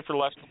you want to say for the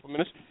last couple of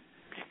minutes?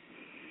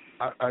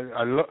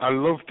 I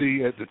love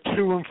the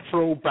to and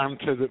fro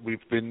banter that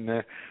we've been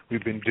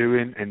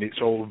doing, and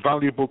it's all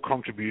valuable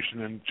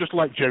contribution. And just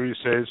like Jerry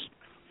says,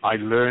 I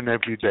learn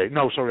every day.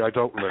 No, sorry, I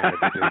don't learn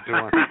every day, do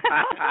I?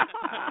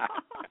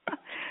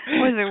 It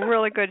was a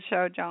really good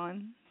show,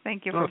 John.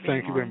 Thank you for being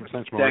thank you very much.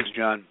 Thanks, Maurice. Thanks,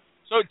 John.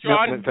 So,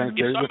 John, if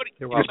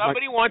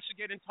somebody wants to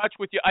get in touch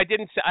with you, I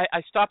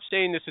stopped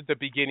saying this at the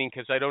beginning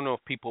because I don't know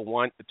if people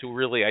want to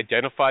really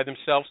identify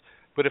themselves.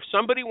 But if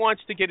somebody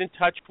wants to get in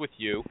touch with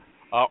you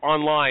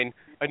online,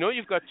 I know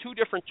you've got two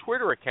different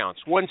Twitter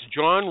accounts. One's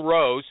John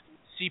Rose,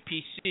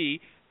 CPC,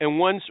 and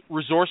one's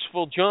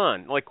Resourceful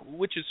John.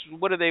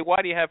 What are they?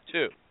 Why do you have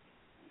two?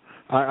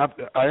 I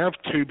have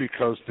two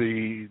because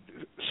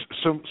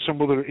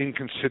some other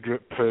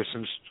inconsiderate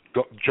persons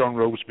got John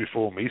Rose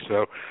before me,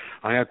 so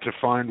I had to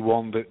find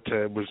one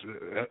that was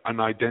an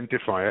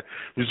identifier.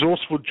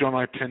 Resourceful John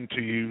I tend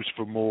to use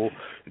for more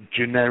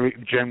generic,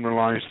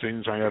 generalized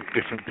things. I have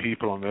different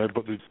people on there,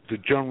 but the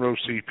John Rose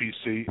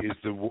CPC is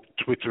the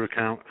Twitter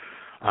account.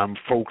 I'm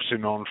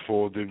focusing on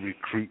for the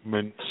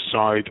recruitment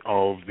side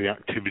of the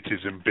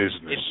activities and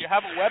business. If you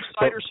have a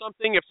website or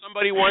something, if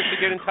somebody wants to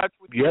get in touch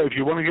with you. Yeah, if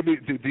you want to give me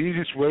the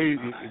easiest way,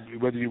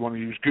 whether you want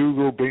to use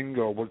Google, Bing,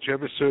 or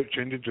whichever search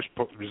engine, just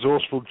put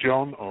Resourceful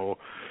John or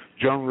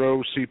John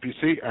Rose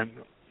CPC, and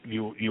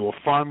you will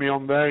find me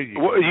on there. You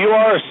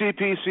are a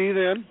CPC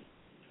then?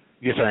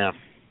 Yes, I am.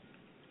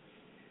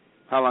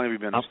 How long have you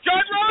been? John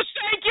Rose,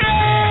 thank you!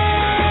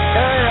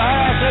 Hey,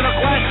 I answered a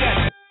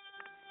question.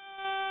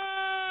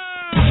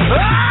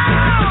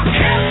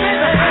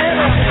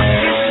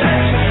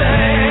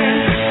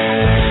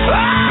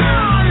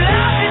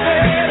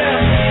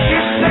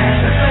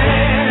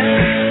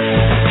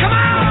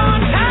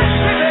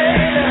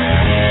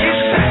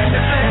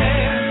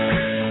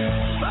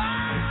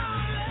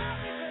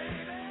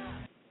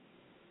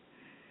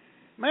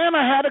 Man,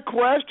 I had a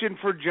question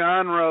for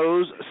John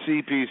Rose,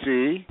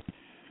 CPC.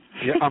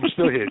 Yeah, I'm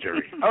still here,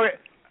 Jerry. Okay.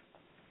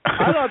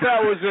 I thought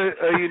that was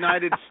a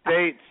United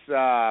States,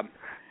 a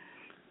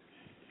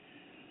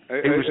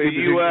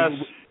U.S.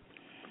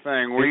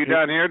 thing. Were you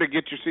down here to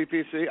get your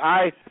CPC?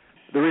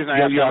 The reason I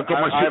asked,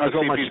 I have a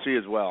CPC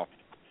as well.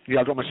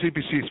 Yeah, I got my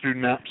CPC through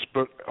NAPS,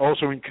 but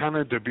also in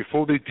Canada,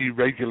 before they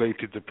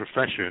deregulated the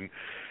profession,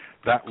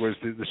 that was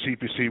the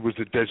CPC was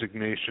the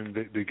designation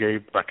that they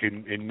gave back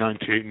in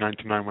 98,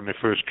 99 when they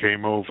first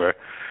came over.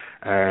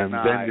 And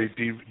nice. then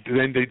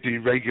they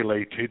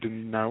deregulated,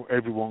 and now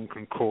everyone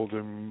can call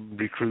them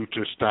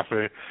recruiter,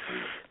 staffer,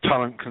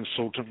 talent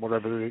consultant,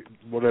 whatever they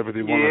want to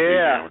be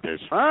nowadays.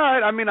 All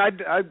right. I mean,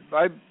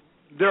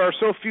 there are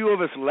so few of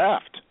us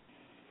left.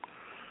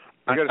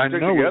 We got to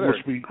stick together.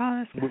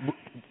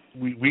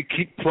 We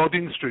keep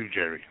plodding through,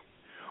 Jerry.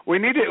 We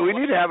need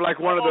to have like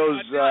one of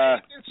those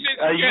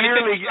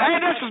yearly. Hey,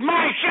 this is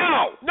my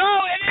show. No,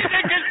 it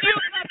isn't, because you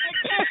got the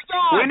guest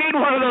on. We need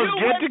one of those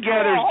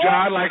get-togethers,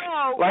 John, like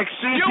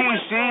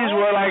CPCs,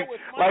 where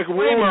like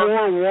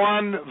World War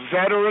I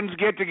veterans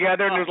get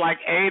together, and there's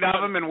like 8 of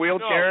them in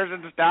wheelchairs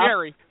and stuff.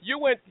 Gary, you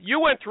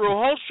went through a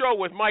whole show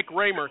with Mike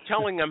Raymer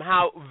telling them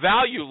how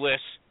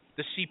valueless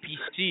the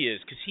CPC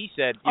is, because he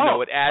said,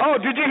 it adds. Oh,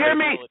 did you hear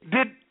me?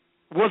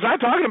 Was I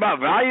talking about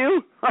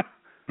value?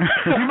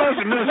 You must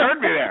have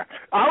misheard me there.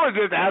 I was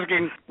just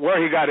asking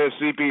where he got his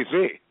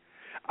CPC.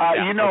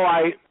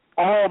 I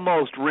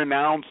almost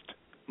renounced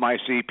my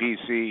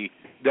CPC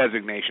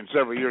designation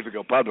several years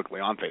ago publicly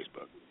on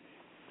Facebook.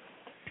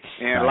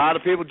 And a lot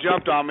of people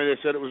jumped on me. They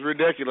said it was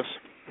ridiculous.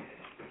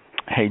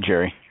 Hey,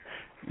 Jerry.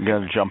 You got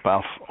to jump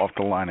off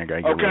the line. I got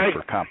to get ready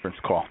for a conference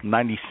call.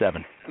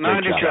 97.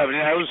 97.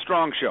 Yeah, it was a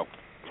strong show.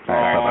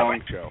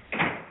 Strong show.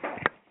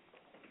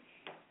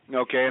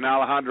 Okay, and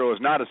Alejandro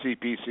is not a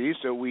CPC,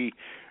 so we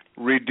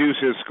reduce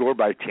his score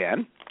by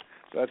 10.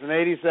 So that's an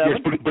 87. Yes,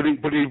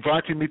 but he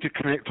invited me to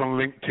connect on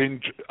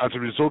LinkedIn as a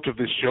result of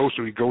this show,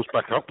 so he goes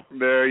back up.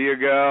 There you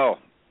go.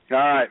 All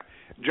right.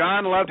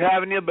 John, loved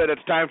having you, but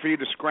it's time for you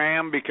to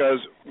scram, because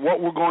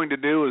what we're going to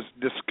do is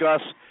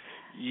discuss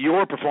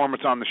your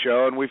performance on the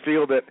show, and we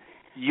feel that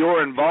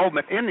your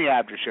involvement in the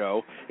after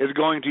show is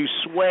going to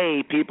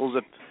sway people's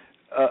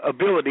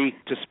ability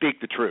to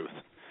speak the truth.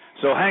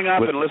 So hang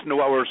up and listen to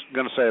what we're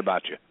going to say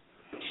about you.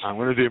 I'm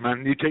going to do it,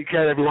 man. You take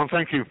care, everyone.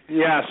 Thank you.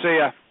 Yeah, see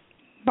ya.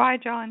 Bye,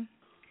 John.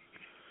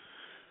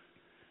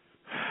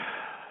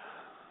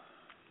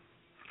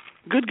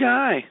 Good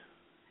guy.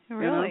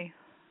 Really?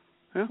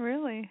 Yeah.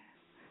 Really?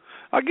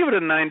 I'll give it a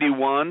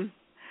 91.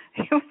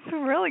 It was a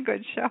really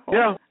good show.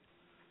 Yeah.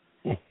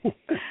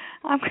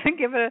 I'm going to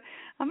give it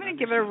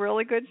a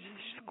really good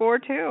score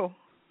too.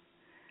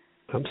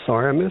 I'm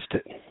sorry I missed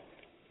it.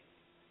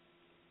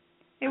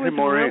 It was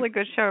a really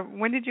good show.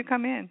 When did you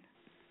come in?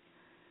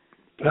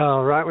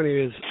 Right when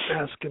he was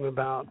asking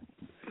about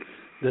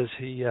it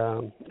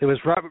was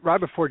right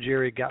before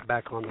Jerry got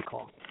back on the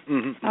call.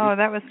 Mm-hmm. Oh,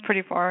 that was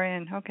pretty far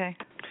in. Okay.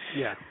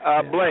 Yeah.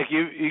 Blake,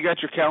 you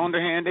got your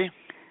calendar handy?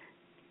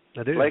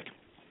 I do. Blake?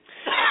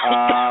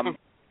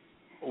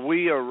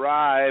 We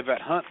arrive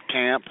at Hunt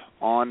Camp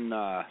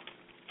on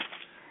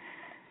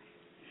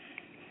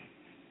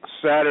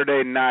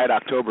Saturday night,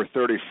 October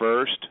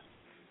 31st.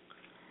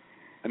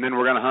 And then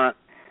we're going to hunt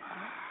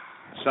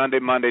Sunday,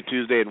 Monday,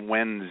 Tuesday, and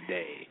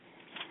Wednesday.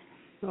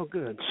 Oh,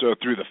 good. So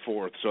through the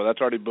 4th. So that's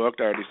already booked.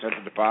 I already sent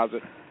the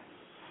deposit.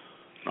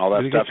 All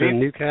that Did stuff. Did we get to a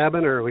new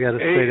cabin, or we got to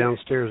stay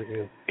downstairs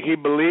again? He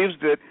believes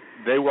that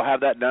they will have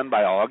that done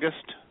by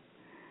August.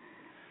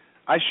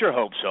 I sure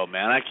hope so,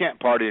 man. I can't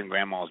party in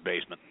Grandma's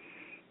basement.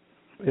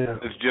 Yeah.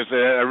 It's just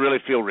I really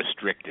feel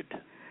restricted.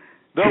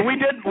 Though we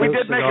did make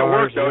it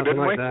work, though,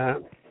 didn't we?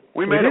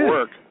 We made it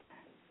work.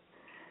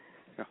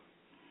 Yeah.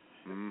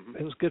 Mm-hmm.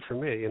 It was good for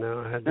me,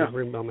 I had the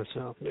room by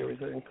myself and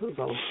everything. It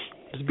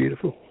was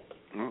beautiful.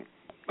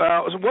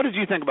 So what did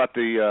you think about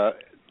the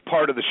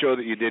part of the show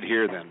that you did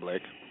here, then,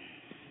 Blake?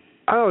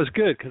 Oh, it was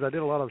good because I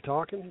did a lot of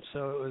talking,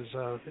 so it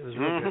was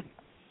really good.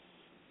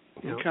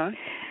 Okay.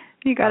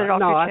 You got it off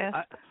your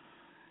chest.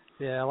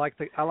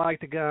 I like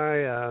the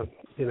guy.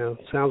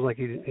 Sounds like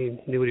he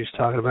knew what he was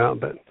talking about.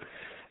 But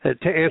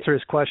to answer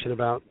his question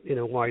about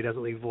why he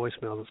doesn't leave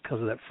voicemails, it's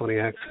because of that funny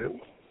accent.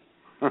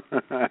 All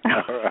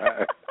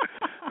right.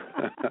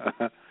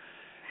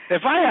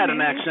 If I had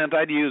an accent,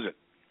 I'd use it.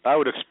 I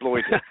would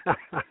exploit it.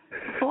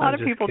 A lot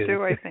of people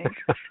do, I think.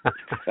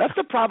 That's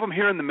the problem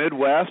here in the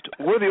Midwest.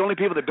 We're the only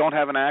people that don't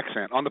have an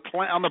accent on the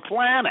planet.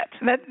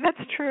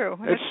 That's true.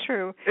 That's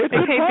true. They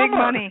pay big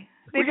money.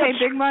 They pay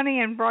big money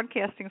in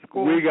broadcasting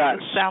schools. We got to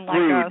sound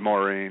screwed, like us.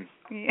 Maureen.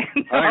 Yeah, I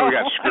think we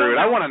got screwed.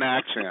 I want an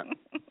accent.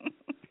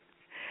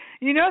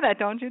 You know that,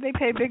 don't you? They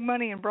pay big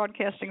money in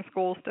broadcasting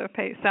schools to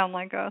sound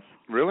like us.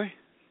 Really?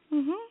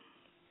 Mhm.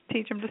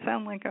 Teach them to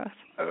sound like us.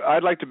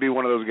 I'd like to be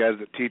one of those guys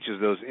that teaches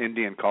those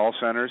Indian call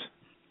centers,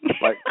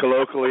 like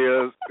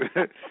colloquial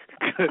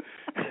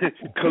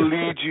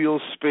collegial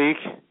speak.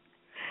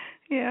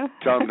 Yeah.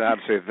 Tell them how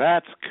to say,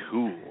 that's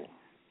cool.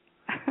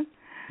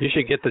 You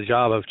should get the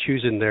job of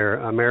choosing their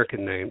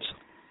American names.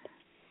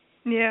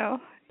 Yeah.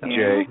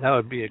 Jay. That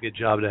would be a good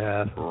job to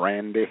have.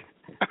 Randy.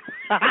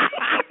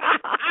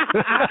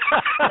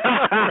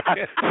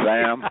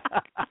 Sam.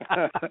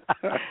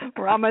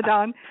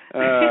 Ramadan.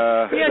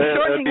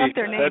 Shortening up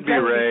their names. That'd be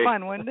Ray.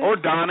 Fun, wouldn't it? Or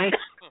Donnie.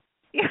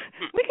 Yeah,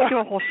 we could do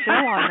a whole show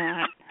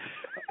on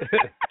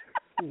that.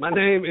 My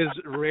name is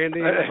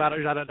Randy. All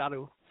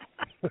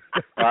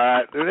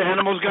right, the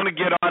animal's going to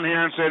get on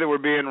here and say that we're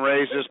being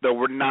racist, though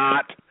we're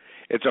not.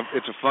 It's a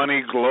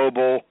funny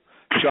global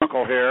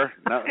chuckle here.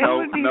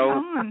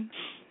 Fun.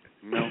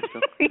 No.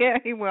 Yeah,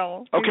 he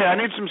will. Okay, I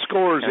need some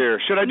scores here.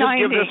 Should I just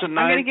 90. give this a 9?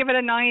 I'm going to give it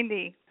a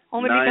 90.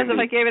 Only 90. because if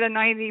I gave it a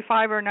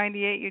 95 or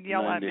 98, you'd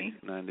yell 90, at me.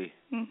 90.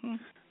 Mhm.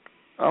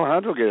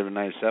 Alejandro gave it a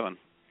 97.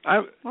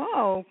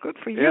 Oh, good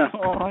for you, yeah.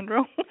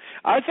 Alejandro.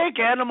 I think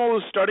Animal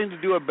is starting to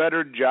do a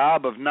better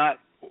job of not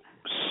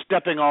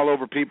stepping all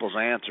over people's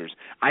answers.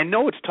 I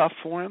know it's tough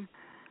for him,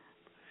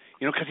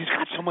 because he's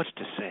got so much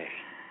to say.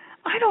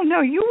 I don't know.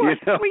 Were you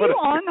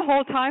on the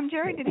whole time,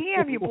 Jerry? Did he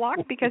have you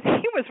blocked? Because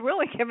he was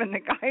really giving the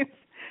guys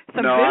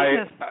some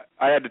business. No,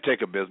 I had to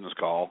take a business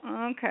call.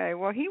 Okay.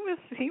 Well, he was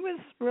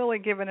really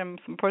giving him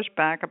some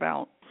pushback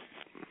about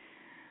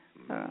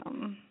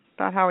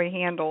how he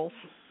handles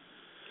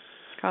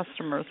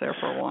customers there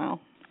for a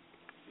while.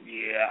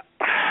 Yeah.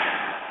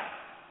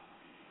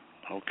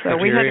 Okay. So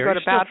we had to go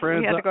to bat.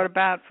 We had to go to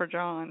bat for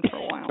John for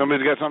a while.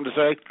 Somebody's got something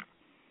to say?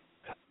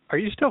 Are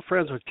you still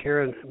friends with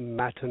Karen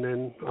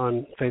Matanen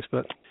on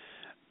Facebook?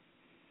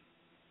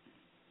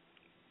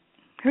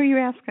 Who are you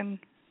asking?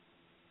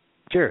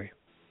 Jerry.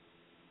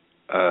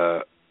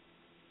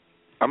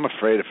 I'm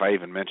afraid if I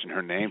even mention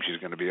her name, she's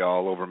going to be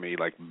all over me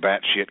like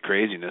batshit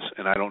craziness,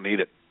 and I don't need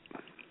it.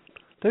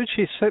 Dude,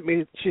 she sent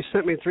me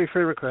 3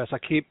 friend requests. I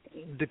keep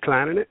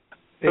declining it.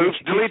 Oops,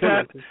 delete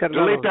that.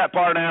 Delete that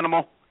part,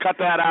 Animal. Cut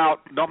that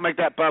out. Don't make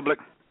that public.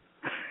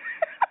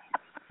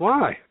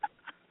 Why?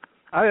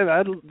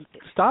 I'd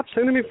stop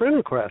sending me friend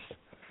requests.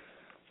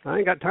 I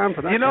ain't got time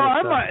for that.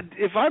 I might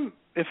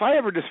if I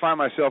ever just find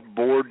myself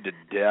bored to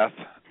death,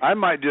 I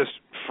might just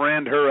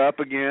friend her up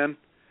again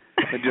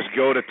and just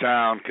go to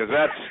town, because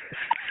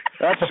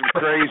that's some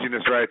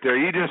craziness right there.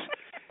 You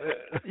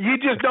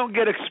just don't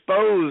get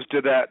exposed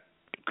to that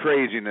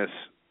craziness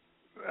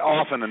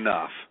often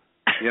enough.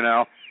 You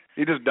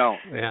just don't.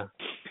 Yeah.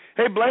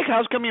 Hey Blake,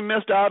 how's come you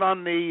missed out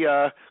on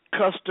the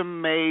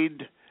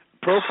custom-made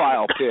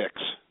profile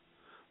pics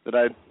that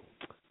I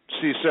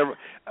see several?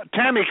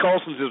 Tammy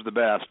Colson's is the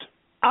best.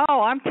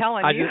 Oh, I'm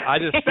telling you. I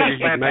just figured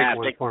you'd make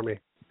one for me.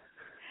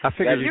 I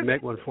figured you'd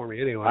make one for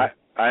me anyway.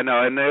 I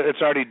know, and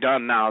it's already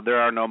done now. There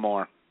are no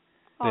more.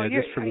 Oh,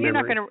 yeah,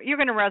 you're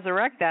gonna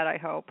resurrect that, I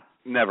hope.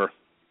 Never.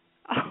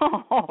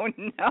 Oh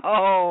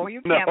no,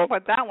 you can't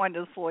put that one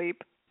to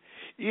sleep.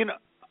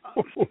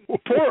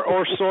 Poor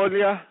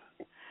Orsolia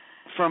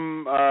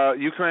from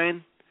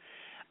Ukraine.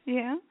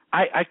 Yeah.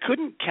 I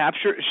couldn't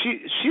capture.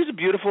 She's a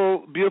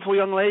beautiful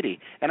young lady,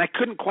 and I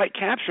couldn't quite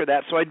capture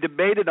that. So I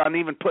debated on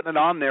even putting it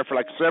on there for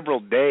like several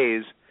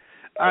days.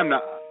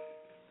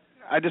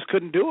 I just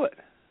couldn't do it.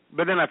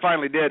 But then I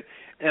finally did,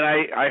 and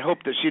I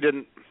hope that she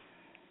didn't.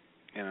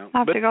 I'll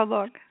have to go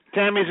look.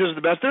 Tammy's is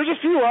the best. There's a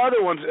few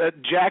other ones.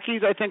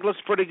 Jackie's, I think,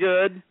 looks pretty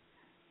good.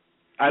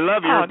 I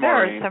love yours,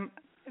 Maureen.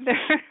 There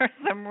are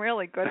some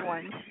really good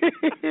ones.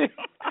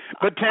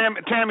 But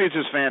Tammy's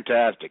is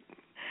fantastic.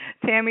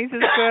 Tammy's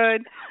is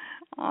good.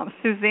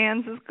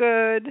 Suzanne's is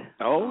good.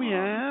 Oh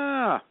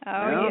yeah.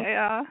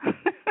 Yeah.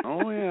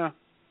 Oh yeah.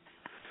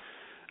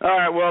 All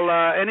right. Well,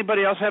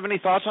 anybody else have any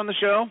thoughts on the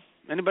show?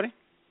 Anybody?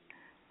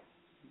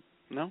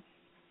 No.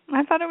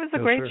 I thought it was a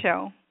great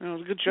show. It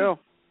was a good show.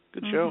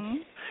 Good show.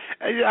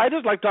 I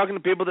just like talking to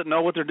people that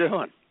know what they're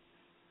doing.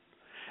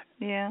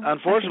 Yeah.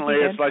 Unfortunately,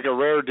 it's like a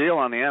rare deal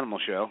on the Animal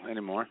Show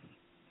anymore.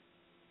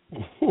 I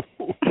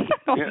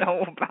don't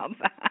know about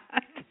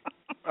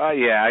that.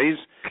 Yeah,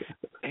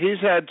 he's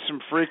had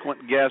some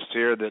frequent guests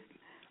here that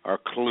are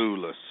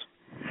clueless.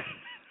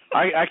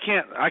 I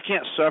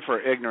can't suffer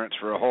ignorance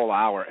for a whole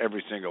hour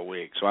every single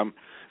week, so I'm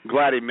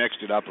glad he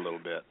mixed it up a little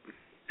bit.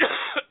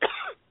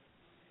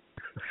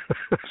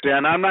 See,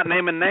 and I'm not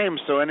naming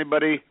names, so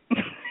anybody.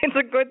 It's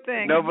a good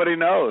thing. Nobody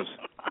knows.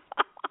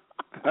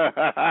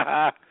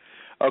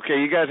 Okay,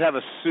 you guys have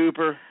a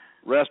super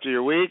rest of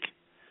your week.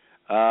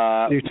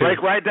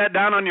 Blake, write that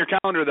down on your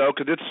calendar though,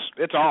 because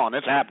it's on.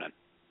 It's happening.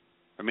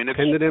 I mean, it's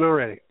pinned it in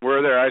already.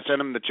 We're there. I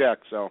sent him the check.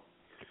 So.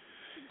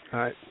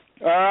 All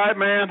right,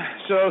 man.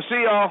 So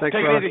see y'all. Thanks,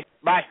 Take brother. it easy.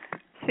 Bye.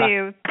 See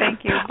you.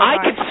 Thank you. I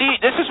can see.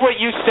 This is what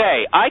you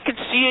say. I can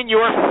see in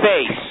your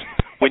face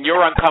when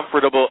you're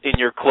uncomfortable in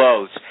your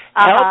clothes.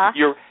 Help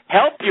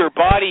your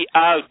body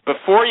out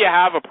before you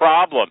have a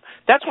problem.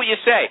 That's what you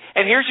say.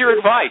 And here's your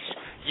advice: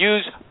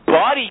 use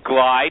Body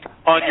Glide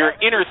on your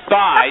inner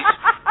thighs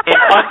and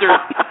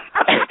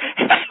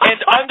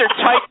under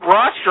tight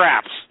bra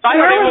straps.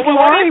 Where was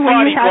Lori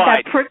when you had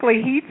Glide? that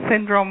prickly heat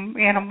syndrome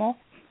animal?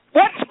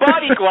 What's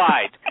Body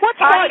Glide? What's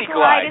Body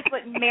Glide? Is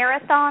what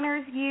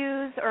marathoners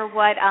use or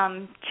what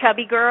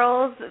chubby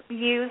girls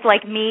use,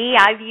 like me.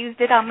 I've used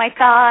it on my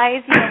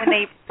thighs, when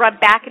they rub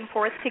back and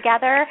forth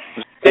together.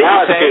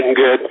 Now it's getting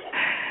good.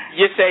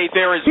 You say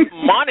there is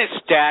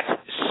Monistat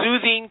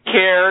Soothing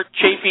Care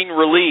Chafing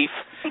Relief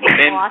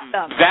and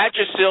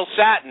Vagisil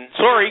Satin.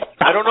 Sorry,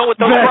 I don't know what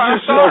those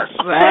products are.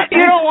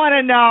 You don't want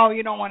to know.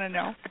 You don't want to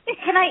know.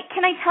 Can I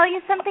tell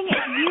you something?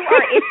 If you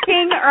are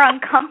itching or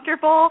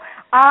uncomfortable,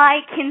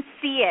 I can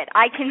see it.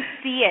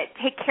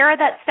 Take care of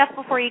that stuff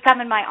before you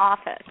come in my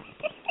office.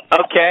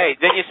 Okay.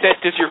 Then you said,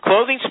 does your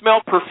clothing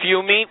smell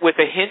perfumey with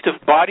a hint of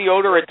body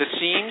odor at the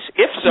seams?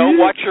 If so,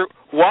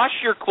 wash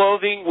your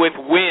clothing with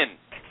Win.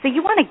 So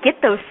you want to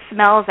get those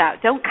smells out.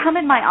 Don't come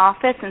in my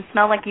office and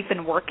smell like you've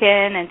been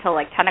working until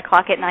like 10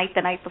 o'clock at night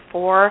the night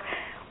before.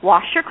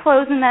 Wash your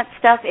clothes and that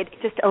stuff. It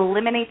just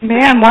eliminates the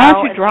smell. Why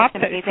don't you drop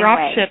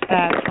ship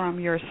that from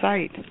your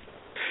site?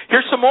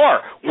 Here's some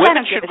more.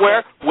 Women should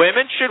wear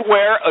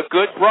a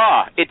good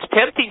bra. It's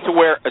tempting to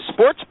wear a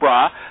sports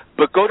bra,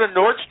 but go to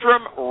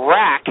Nordstrom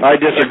Rack. I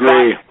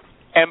disagree.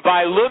 And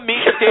buy Le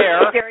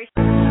Mystère